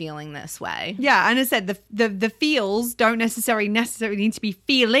kind of feeling this way. Yeah, and I said the feels don't necessarily need to be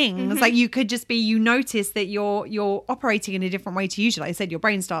feelings. Like you could just be, you notice that you're operating in a different way to usual. Like I said, your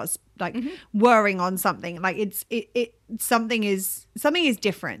brain starts like worrying on something. Like something is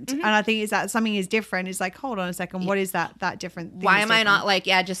different. And I think is that something is different. It's like, hold on a second, what is that different thing? Why is am I different? not like,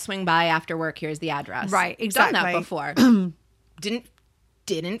 yeah, just swing by after work, here's the address. Right, Done exactly. that before.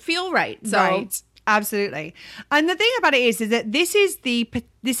 Didn't feel right. So Right. Absolutely. And the thing about it is that this is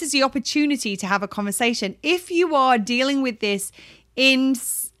the opportunity to have a conversation. If you are dealing with this in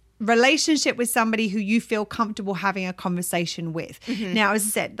relationship with somebody who you feel comfortable having a conversation with. Now, as I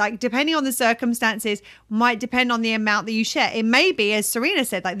said, like depending on the circumstances, might depend on the amount that you share. It may be, as Serena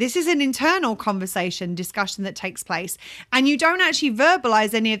said, like this is an internal discussion that takes place. And you don't actually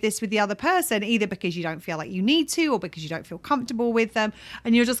verbalize any of this with the other person, either because you don't feel like you need to or because you don't feel comfortable with them.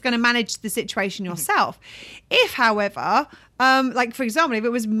 And you're just going to manage the situation yourself. If, however, like for example, if it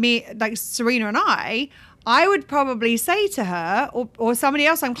was me, like Serena and I would probably say to her or somebody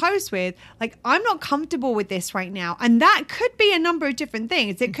else I'm close with, like, I'm not comfortable with this right now. And that could be a number of different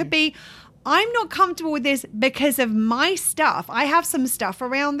things. It could be, I'm not comfortable with this because of my stuff. I have some stuff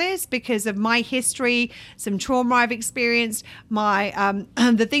around this because of my history, some trauma I've experienced, my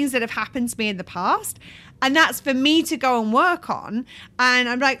the things that have happened to me in the past. And that's for me to go and work on. And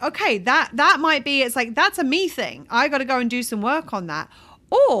I'm like, okay, that might be, it's like, that's a me thing. I got to go and do some work on that.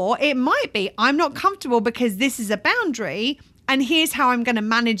 Or it might be, I'm not comfortable because this is a boundary and here's how I'm going to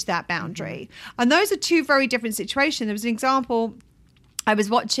manage that boundary. And those are two very different situations. There was an example I was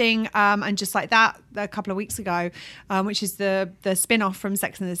watching, and just like that a couple of weeks ago, which is the spin-off from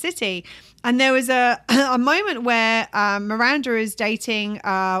Sex and the City. And there was a moment where Miranda is dating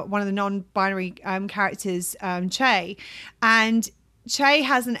one of the non-binary characters, Che. And Che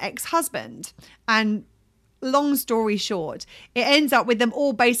has an ex-husband. And long story short, it ends up with them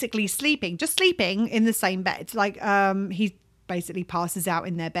all basically just sleeping in the same bed. Like he basically passes out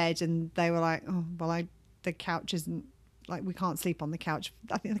in their bed and they were like, oh, well, the couch isn't, like, we can't sleep on the couch.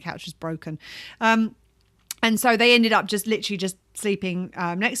 I think the couch is broken. And so they ended up just sleeping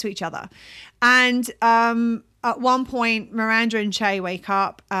next to each other. And at one point, Miranda and Che wake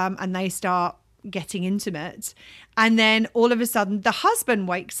up and they start getting intimate. And then all of a sudden, the husband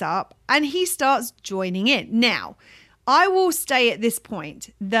wakes up and he starts joining in. Now, I will say at this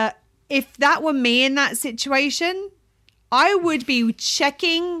point that if that were me in that situation, I would be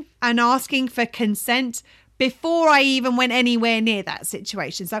checking and asking for consent before I even went anywhere near that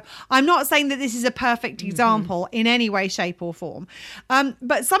situation. So I'm not saying that this is a perfect example in any way, shape or form.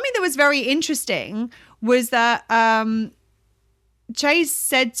 But something that was very interesting was that Chase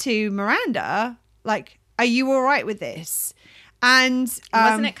said to Miranda, like, are you all right with this? And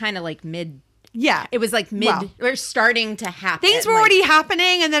wasn't it kind of like mid? Yeah. It was like we're starting to happen. Things were already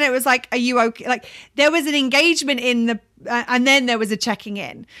happening. And then it was like, are you okay? Like there was an engagement in the, and then there was a checking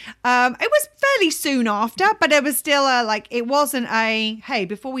in. It was fairly soon after, but it was still it wasn't hey,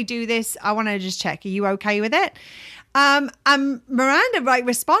 before we do this, I want to just check. Are you okay with it? And Miranda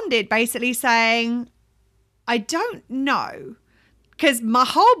responded basically saying, I don't know. Because my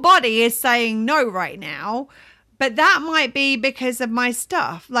whole body is saying no right now. but that might be because of my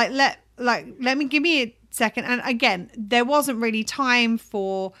stuff. Like, let me give me a second. And again, there wasn't really time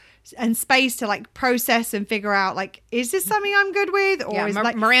for and space to like process and figure out like, is this something I'm good with? Or is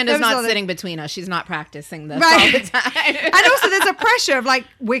like Miranda's not sitting between us. She's not practicing this right. all the time. And also there's a pressure of like,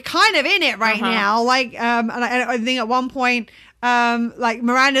 we're kind of in it right now. Like, and I think at one point, like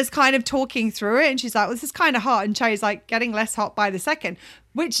Miranda's kind of talking through it and she's like, well, this is kind of hot. And Che's like getting less hot by the second,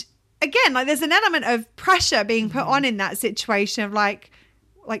 which again, like there's an element of pressure being put on in that situation of like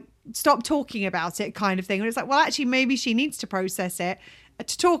stop talking about it kind of thing. And it's like, well, actually maybe she needs to process it,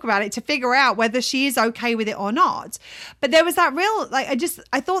 to talk about it, to figure out whether she is okay with it or not. But there was that real, like,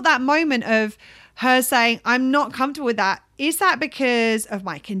 I thought that moment of her saying, I'm not comfortable with that. Is that because of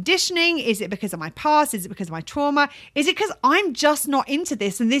my conditioning? Is it because of my past? Is it because of my trauma? Is it because I'm just not into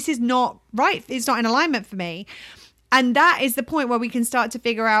this and this is not right? It's not in alignment for me. And that is the point where we can start to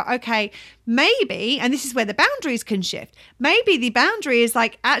figure out, okay, maybe, and this is where the boundaries can shift. Maybe the boundary is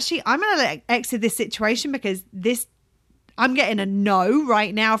like, actually, I'm going to exit this situation because I'm getting a no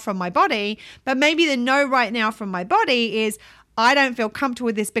right now from my body. But maybe the no right now from my body is, I don't feel comfortable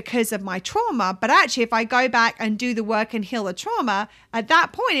with this because of my trauma. But actually, if I go back and do the work and heal the trauma, at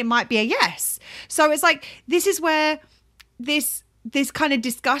that point, it might be a yes. So it's like, this is where this kind of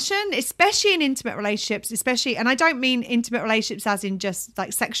discussion, especially in intimate relationships, and I don't mean intimate relationships as in just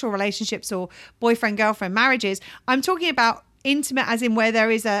like sexual relationships or boyfriend, girlfriend marriages. I'm talking about intimate as in where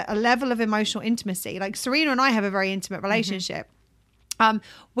there is a level of emotional intimacy. Like Serena and I have a very intimate relationship.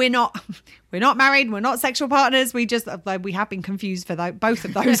 We're not married. We're not sexual partners. We have been confused for both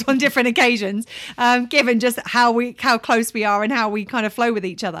of those on different occasions, given just how close we are and how we kind of flow with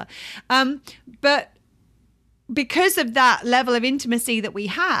each other. But because of that level of intimacy that we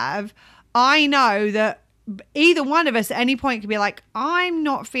have, I know that either one of us at any point can be like, I'm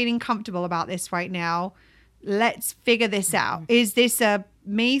not feeling comfortable about this right now. Let's figure this out. Is this a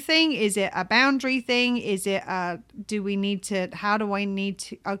me thing? Is it a boundary thing? Is it how do I need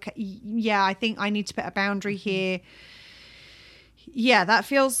to, okay, yeah, I think I need to put a boundary here. Yeah, that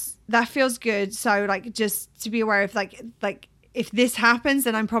feels good. So like, just to be aware of like, if this happens,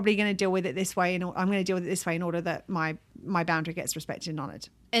 then I'm probably going to deal with it this way, and I'm going to deal with it this way in order that my boundary gets respected and honored.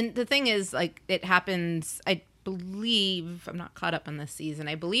 And the thing is, like, it happens, I believe, I'm not caught up on this season,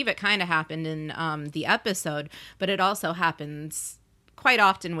 I believe it kind of happened in the episode, but it also happens quite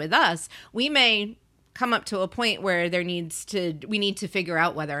often with us. We may come up to a point where we need to figure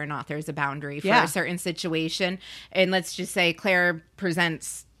out whether or not there's a boundary for a certain situation. And let's just say Claire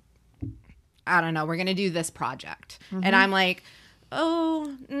presents, I don't know, we're going to do this project. And I'm like, I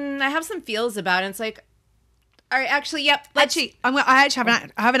have some feels about it. And it's like, all right, actually, yep. I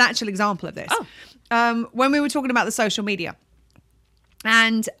have an actual example of this. When we were talking about the social media.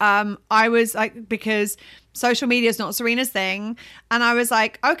 And I was like, because social media is not Serena's thing. And I was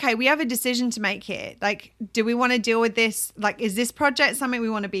like, okay, we have a decision to make here. Like, do we want to deal with this? Like, is this project something we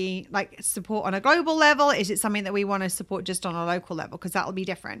want to be like support on a global level? Is it something that we want to support just on a local level? Because that'll be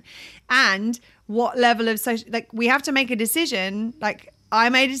different. And what level of social, like, we have to make a decision. Like, I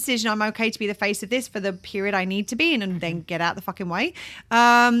made a decision I'm okay to be the face of this for the period I need to be in, and then get out the fucking way.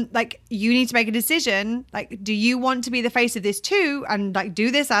 Like, you need to make a decision. Like, do you want to be the face of this too? And like, do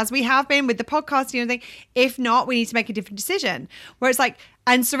this as we have been with the podcast and everything. If not, we need to make a different decision. Where it's like,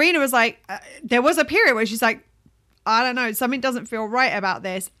 and Serena was like, there was a period where she's like, I don't know, something doesn't feel right about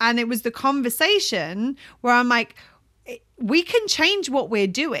this. And it was the conversation where I'm like, we can change what we're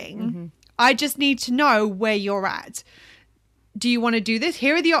doing. I just need to know where you're at. Do you want to do this?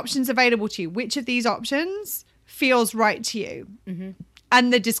 Here are the options available to you. Which of these options feels right to you?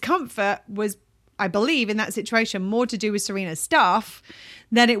 And the discomfort was, I believe, in that situation, more to do with Serena's stuff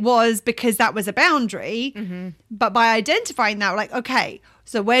than it was because that was a boundary. But by identifying that, we're like, okay,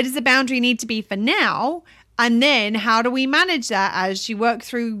 so where does the boundary need to be for now? And then how do we manage that as you work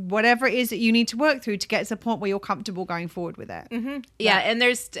through whatever it is that you need to work through to get to a point where you're comfortable going forward with it? Yeah. And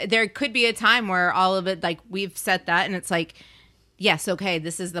there could be a time where all of it, like, we've set that and it's like, yes, okay,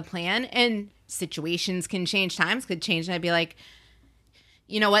 this is the plan, and situations can change, times could change, and I'd be like,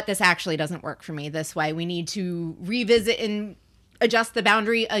 you know what, this actually doesn't work for me this way. We need to revisit and adjust the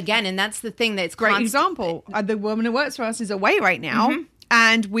boundary again. And that's the thing that's great example. The woman who works for us is away right now.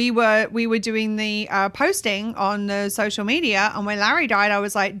 And we were doing the posting on the social media, and when Larry died, I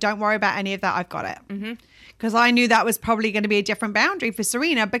was like, don't worry about any of that, I've got it. Because I knew that was probably going to be a different boundary for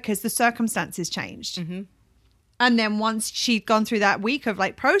Serena because the circumstances changed. And then once she'd gone through that week of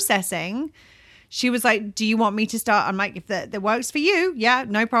like processing, she was like, do you want me to start? I'm like, if that works for you, yeah,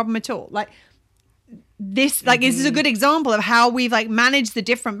 no problem at all. Like, this this is a good example of how we've like managed the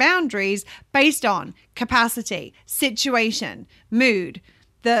different boundaries based on capacity, situation, mood,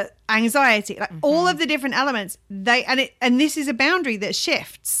 the anxiety, like all of the different elements. And this is a boundary that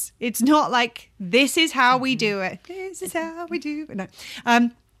shifts. It's not like this is how we do it. This is how we do it. No.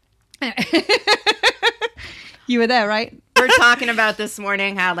 You were there, right? We're talking about this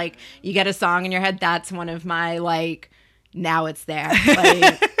morning how like you get a song in your head. That's one of my like, now it's there.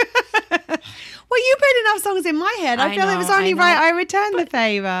 Like, well, you put enough songs in my head. I feel it was only right I returned the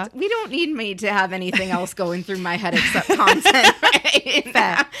favor. We don't need me to have anything else going through my head except content, right?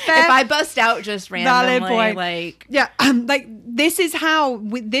 Fair. If I bust out just randomly, Valid point. like... Yeah, like this is how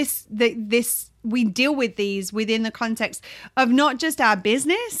we deal with these within the context of not just our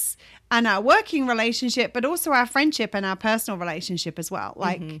business and our working relationship, but also our friendship and our personal relationship as well.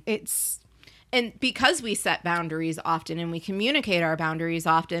 Like it's... And because we set boundaries often and we communicate our boundaries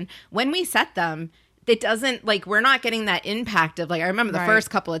often, when we set them, it doesn't, like, we're not getting that impact of, like, I remember the first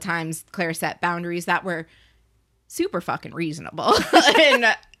couple of times Claire set boundaries that were super fucking reasonable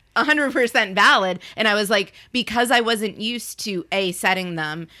and 100% valid. And I was like, because I wasn't used to A, setting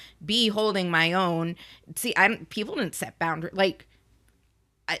them, B, holding my own. See, people didn't set boundaries. Like,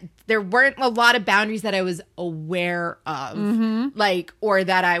 there weren't a lot of boundaries that I was aware of, like, or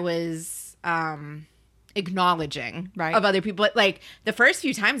that I was acknowledging of other people. But like the first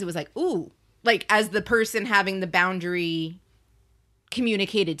few times it was like, ooh, like as the person having the boundary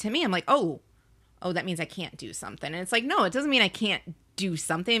communicated to me, I'm like, oh, that means I can't do something. And it's like, no, it doesn't mean I can't do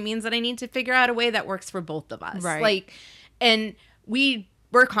something. It means that I need to figure out a way that works for both of us. Right. Like, and we're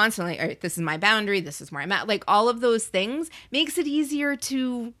constantly, all right, this is my boundary. This is where I'm at. Like all of those things makes it easier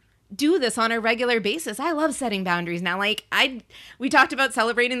to do this on a regular basis. I love setting boundaries now. Like we talked about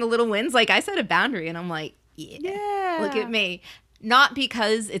celebrating the little wins. Like I set a boundary and I'm like, yeah, look at me. Not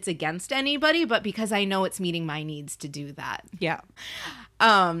because it's against anybody, but because I know it's meeting my needs to do that. Yeah.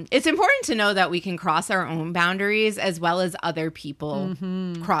 It's important to know that we can cross our own boundaries as well as other people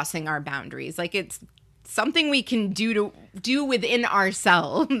crossing our boundaries. Like it's something we can do within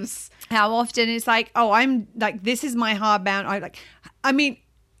ourselves. How often it's like, oh, I'm like, this is my hard boundary. I mean,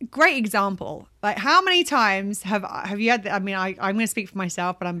 great example. Like how many times have you had, I'm going to speak for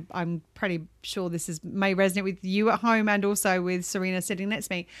myself, but I'm pretty sure this may resonate with you at home and also with Serena sitting next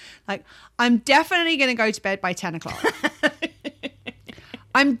to me. Like I'm definitely going to go to bed by 10 o'clock.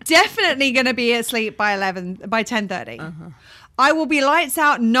 I'm definitely going to be asleep by 10:30. I will be lights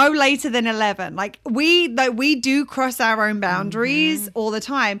out no later than 11. Like we do cross our own boundaries all the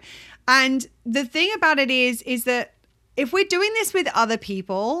time. And the thing about it is that if we're doing this with other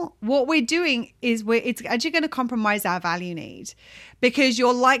people, what we're doing is it's actually going to compromise our value need, because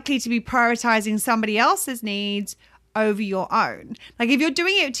you're likely to be prioritizing somebody else's needs over your own. Like if you're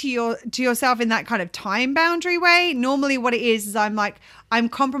doing it to yourself in that kind of time boundary way, normally what it is I'm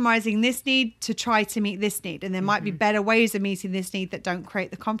compromising this need to try to meet this need. And there might be better ways of meeting this need that don't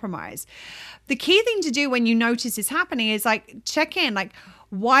create the compromise. The key thing to do when you notice this happening is like check in, like,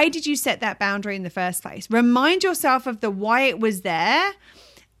 why did you set that boundary in the first place? Remind yourself of the why it was there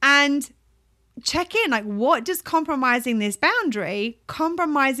and check in. Like, what does compromising this boundary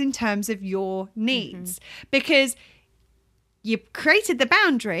compromise in terms of your needs? Because you created the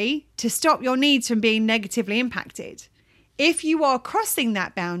boundary to stop your needs from being negatively impacted. If you are crossing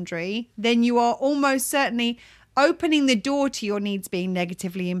that boundary, then you are almost certainly opening the door to your needs being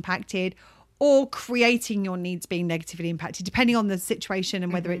negatively impacted, or creating your needs being negatively impacted, depending on the situation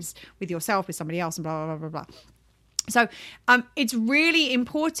and whether it's with yourself, with somebody else, and blah, blah, blah, blah, blah. So it's really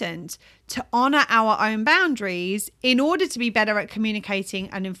important to honor our own boundaries in order to be better at communicating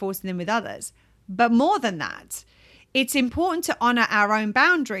and enforcing them with others. But more than that, it's important to honor our own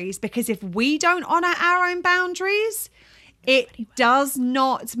boundaries, because if we don't honor our own boundaries, it does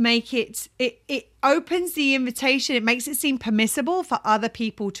not make it opens the invitation. It makes it seem permissible for other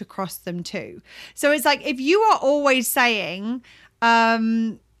people to cross them too. So it's like if you are always saying,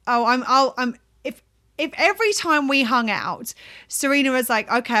 if every time we hung out, Serena was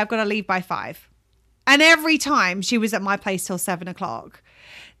like, okay, I've got to leave by 5. And every time she was at my place till 7 o'clock.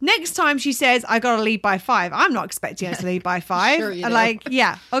 Next time she says, I got to leave by 5. I'm not expecting her to leave by 5. Sure you do. Like,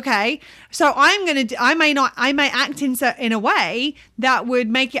 yeah, okay. So I may act in a way that would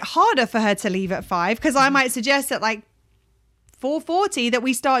make it harder for her to leave at 5, because I might suggest that like 4:40 that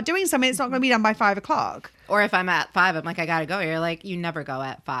we start doing something. It's not going to be done by 5 o'clock. Or if I'm at 5, I'm like, I gotta go. You're like, you never go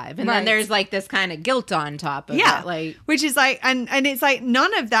at 5, and Right. then there's like this kind of guilt on top of it. Like, which is like, and it's like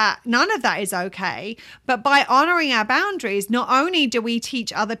none of that is okay. But by honoring our boundaries, not only do we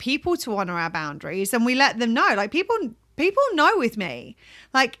teach other people to honor our boundaries, and we let them know, like people people know with me,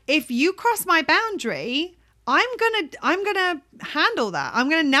 like, if you cross my boundary, I'm gonna handle that. I'm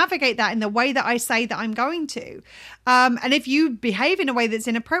gonna navigate that in the way that I say that I'm going to. And if you behave in a way that's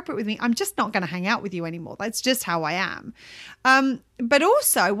inappropriate with me, I'm just not gonna hang out with you anymore. That's just how I am. But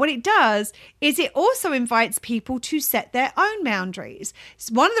also what it does is it also invites people to set their own boundaries.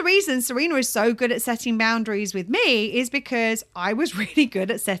 So one of the reasons Serena is so good at setting boundaries with me is because I was really good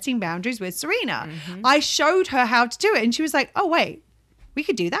at setting boundaries with Serena. I showed her how to do it and she was like, oh, wait, we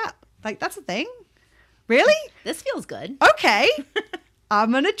could do that. Like, that's a thing. Really? This feels good. Okay.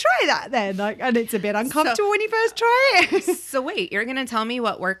 I'm going to try that then. Like, and it's a bit uncomfortable when you first try it. So wait, you're going to tell me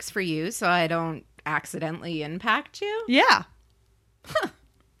what works for you so I don't accidentally impact you? Yeah.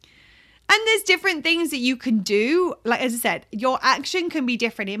 And there's different things that you can do. Like, as I said, your action can be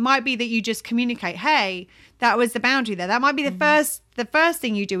different. It might be that you just communicate, hey, that was the boundary there. That might be the first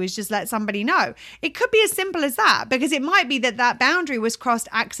thing you do is just let somebody know. It could be as simple as that, because it might be that that boundary was crossed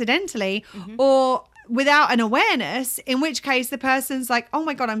accidentally or without an awareness, in which case the person's like, oh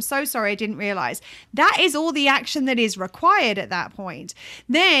my God, I'm so sorry, I didn't realize. That is all the action that is required at that point.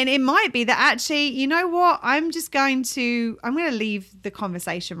 Then it might be that actually, you know what, I'm going to leave the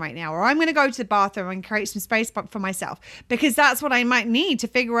conversation right now, or I'm going to go to the bathroom and create some space for myself, because that's what I might need to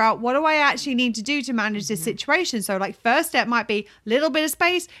figure out, what do I actually need to do to manage this situation? So like, first step might be a little bit of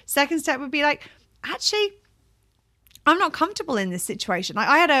space. Second step would be like, actually, I'm not comfortable in this situation.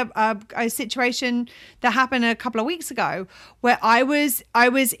 I had a situation that happened a couple of weeks ago where I was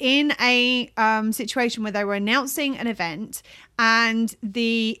in a situation where they were announcing an event, and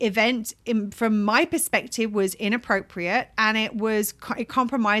the event, from my perspective, was inappropriate, and it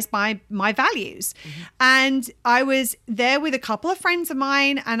compromised my values. And I was there with a couple of friends of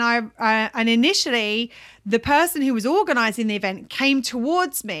mine, and initially the person who was organizing the event came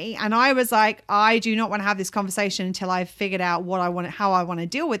towards me, and I was like, I do not want to have this conversation until I've figured out how I want to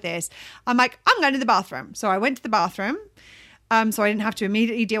deal with this. I'm like, I'm going to the bathroom. So I went to the bathroom, so I didn't have to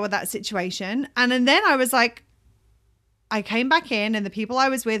immediately deal with that situation. And then I was like, I came back in, and the people I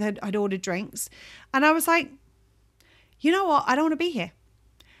was with had ordered drinks, and I was like, you know what? I don't want to be here.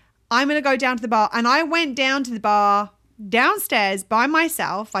 I'm going to go down to the bar. And I went down to the bar downstairs by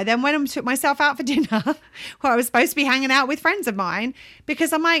myself. I then went and took myself out for dinner where I was supposed to be hanging out with friends of mine,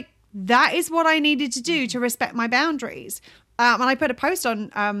 because I'm like, that is what I needed to do to respect my boundaries. And I put a post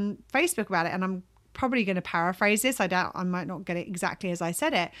on Facebook about it, and I'm probably going to paraphrase this. I might not get it exactly as I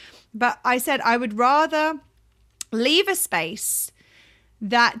said it, but I said I would rather leave a space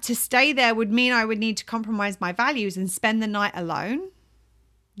that to stay there would mean I would need to compromise my values and spend the night alone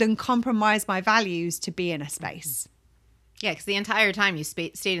than compromise my values to be in a space. Yeah, because the entire time you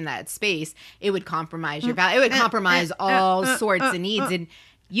stayed in that space, it would compromise your value. It would compromise all sorts of needs, and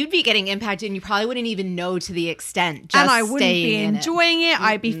you'd be getting impacted, and you probably wouldn't even know to the extent. Just and I wouldn't be enjoying it.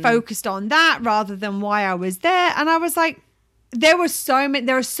 I'd be focused on that rather than why I was there. And I was like, there are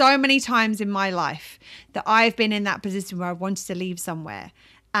so many times in my life that I've been in that position where I wanted to leave somewhere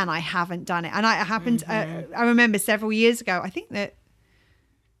and I haven't done it. And it happened. I remember several years ago. I think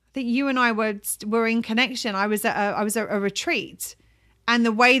you and I were in connection. I was at a retreat, and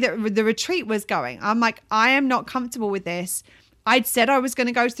the way that the retreat was going, I'm like, I am not comfortable with this. I'd said I was going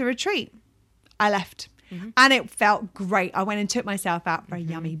to go to the retreat. I left. And it felt great. I went and took myself out for a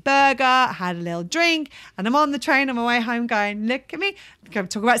yummy burger, had a little drink, and I'm on the train on my way home going, look at me.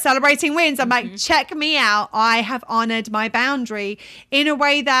 Talk about celebrating wins. I'm like, check me out. I have honored my boundary in a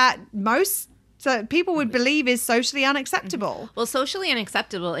way that most people would believe is socially unacceptable. Well, socially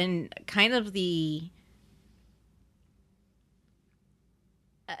unacceptable in kind of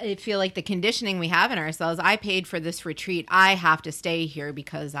I feel like the conditioning we have in ourselves. I paid for this retreat. I have to stay here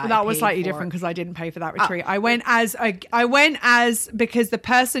because that was slightly different, because I didn't pay for that retreat. I went because the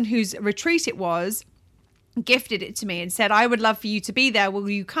person whose retreat it was gifted it to me and said, I would love for you to be there. Will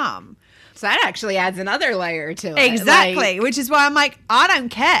you come? So that actually adds another layer to it. Exactly. Which is why I'm like, I don't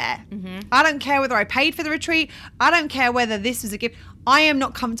care. I don't care whether I paid for the retreat. I don't care whether this was a gift. I am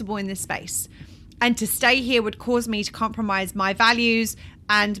not comfortable in this space. And to stay here would cause me to compromise my values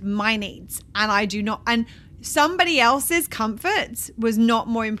and my needs. And I do not. And somebody else's comfort was not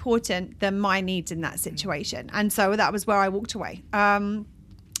more important than my needs in that situation. And so that was where I walked away.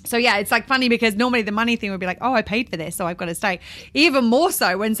 So yeah, it's like funny, because normally the money thing would be like, oh, I paid for this, so I've got to stay. Even more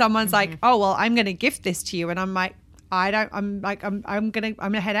so when someone's like, oh, well, I'm going to gift this to you. And I'm like, I'm going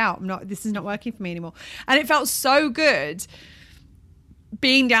to head out. This is not working for me anymore. And it felt so good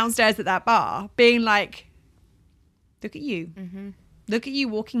being downstairs at that bar, being like, look at you. Look at you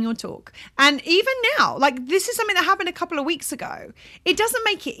walking your talk. And even now, like this is something that happened a couple of weeks ago. It doesn't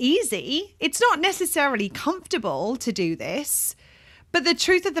make it easy. It's not necessarily comfortable to do this. But the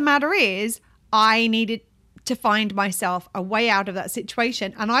truth of the matter is I needed to find myself a way out of that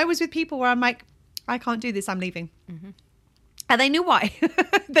situation. And I was with people where I'm like, I can't do this. I'm leaving. Mm-hmm. And they knew why.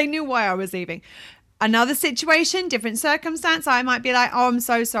 They knew why I was leaving. Another situation, different circumstance, I might be like, oh, I'm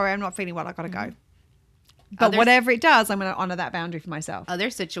so sorry. I'm not feeling well. I got to go. But whatever it does, I'm going to honor that boundary for myself. Other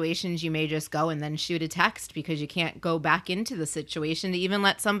situations, you may just go and then shoot a text because you can't go back into the situation to even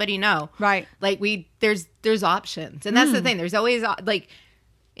let somebody know. Right. Like there's options. And that's the thing. There's always like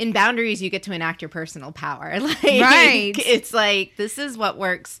in boundaries, you get to enact your personal power. Like, right. It's like, this is what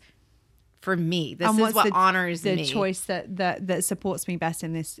works for me. This is what honors me. The choice that supports me best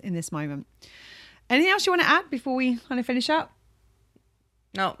in this moment. Anything else you want to add before we kind of finish up?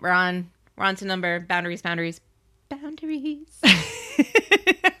 No, we're on to number boundaries.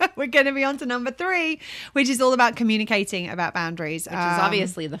 We're going to be on to number 3, which is all about communicating about boundaries. Which is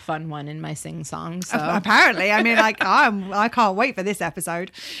obviously the fun one in my sing song. So apparently, I mean, like I can't wait for this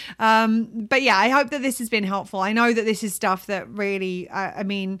episode. But yeah, I hope that this has been helpful. I know that this is stuff that really,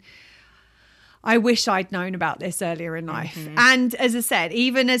 I wish I'd known about this earlier in life. Mm-hmm. And as I said,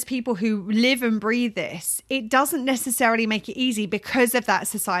 even as people who live and breathe this, it doesn't necessarily make it easy because of that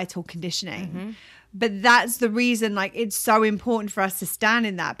societal conditioning. Mm-hmm. But that's the reason, like, it's so important for us to stand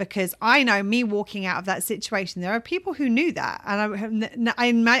in that, because I know me walking out of that situation, there are people who knew that. And I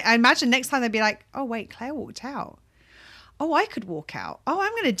imagine next time they'd be like, oh, wait, Claire walked out. Oh, I could walk out. Oh,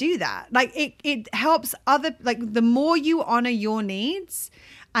 I'm going to do that. Like it helps the more you honor your needs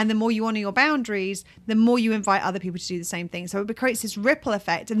and the more you honor your boundaries, the more you invite other people to do the same thing. So it creates this ripple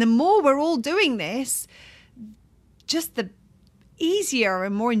effect. And the more we're all doing this, just the easier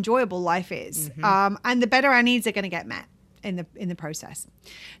and more enjoyable life is. Mm-hmm. And the better our needs are going to get met in the process.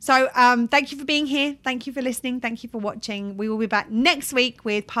 So thank you for being here. Thank you for listening. Thank you for watching. We will be back next week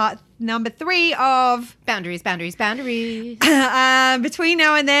with part number 3 of Boundaries. Between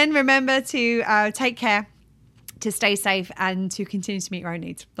now and then, remember to take care, to stay safe, and to continue to meet your own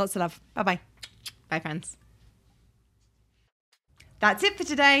needs. Lots of love. Bye-bye. Bye, friends. That's it for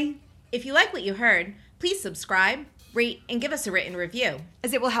today. If you like what you heard, please subscribe, rate, and give us a written review,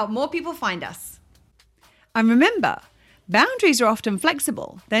 as it will help more people find us. And remember, boundaries are often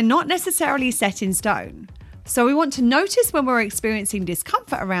flexible. They're not necessarily set in stone. So we want to notice when we're experiencing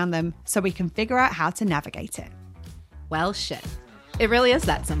discomfort around them so we can figure out how to navigate it. Well, shit. It really is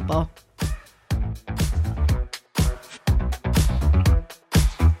that simple.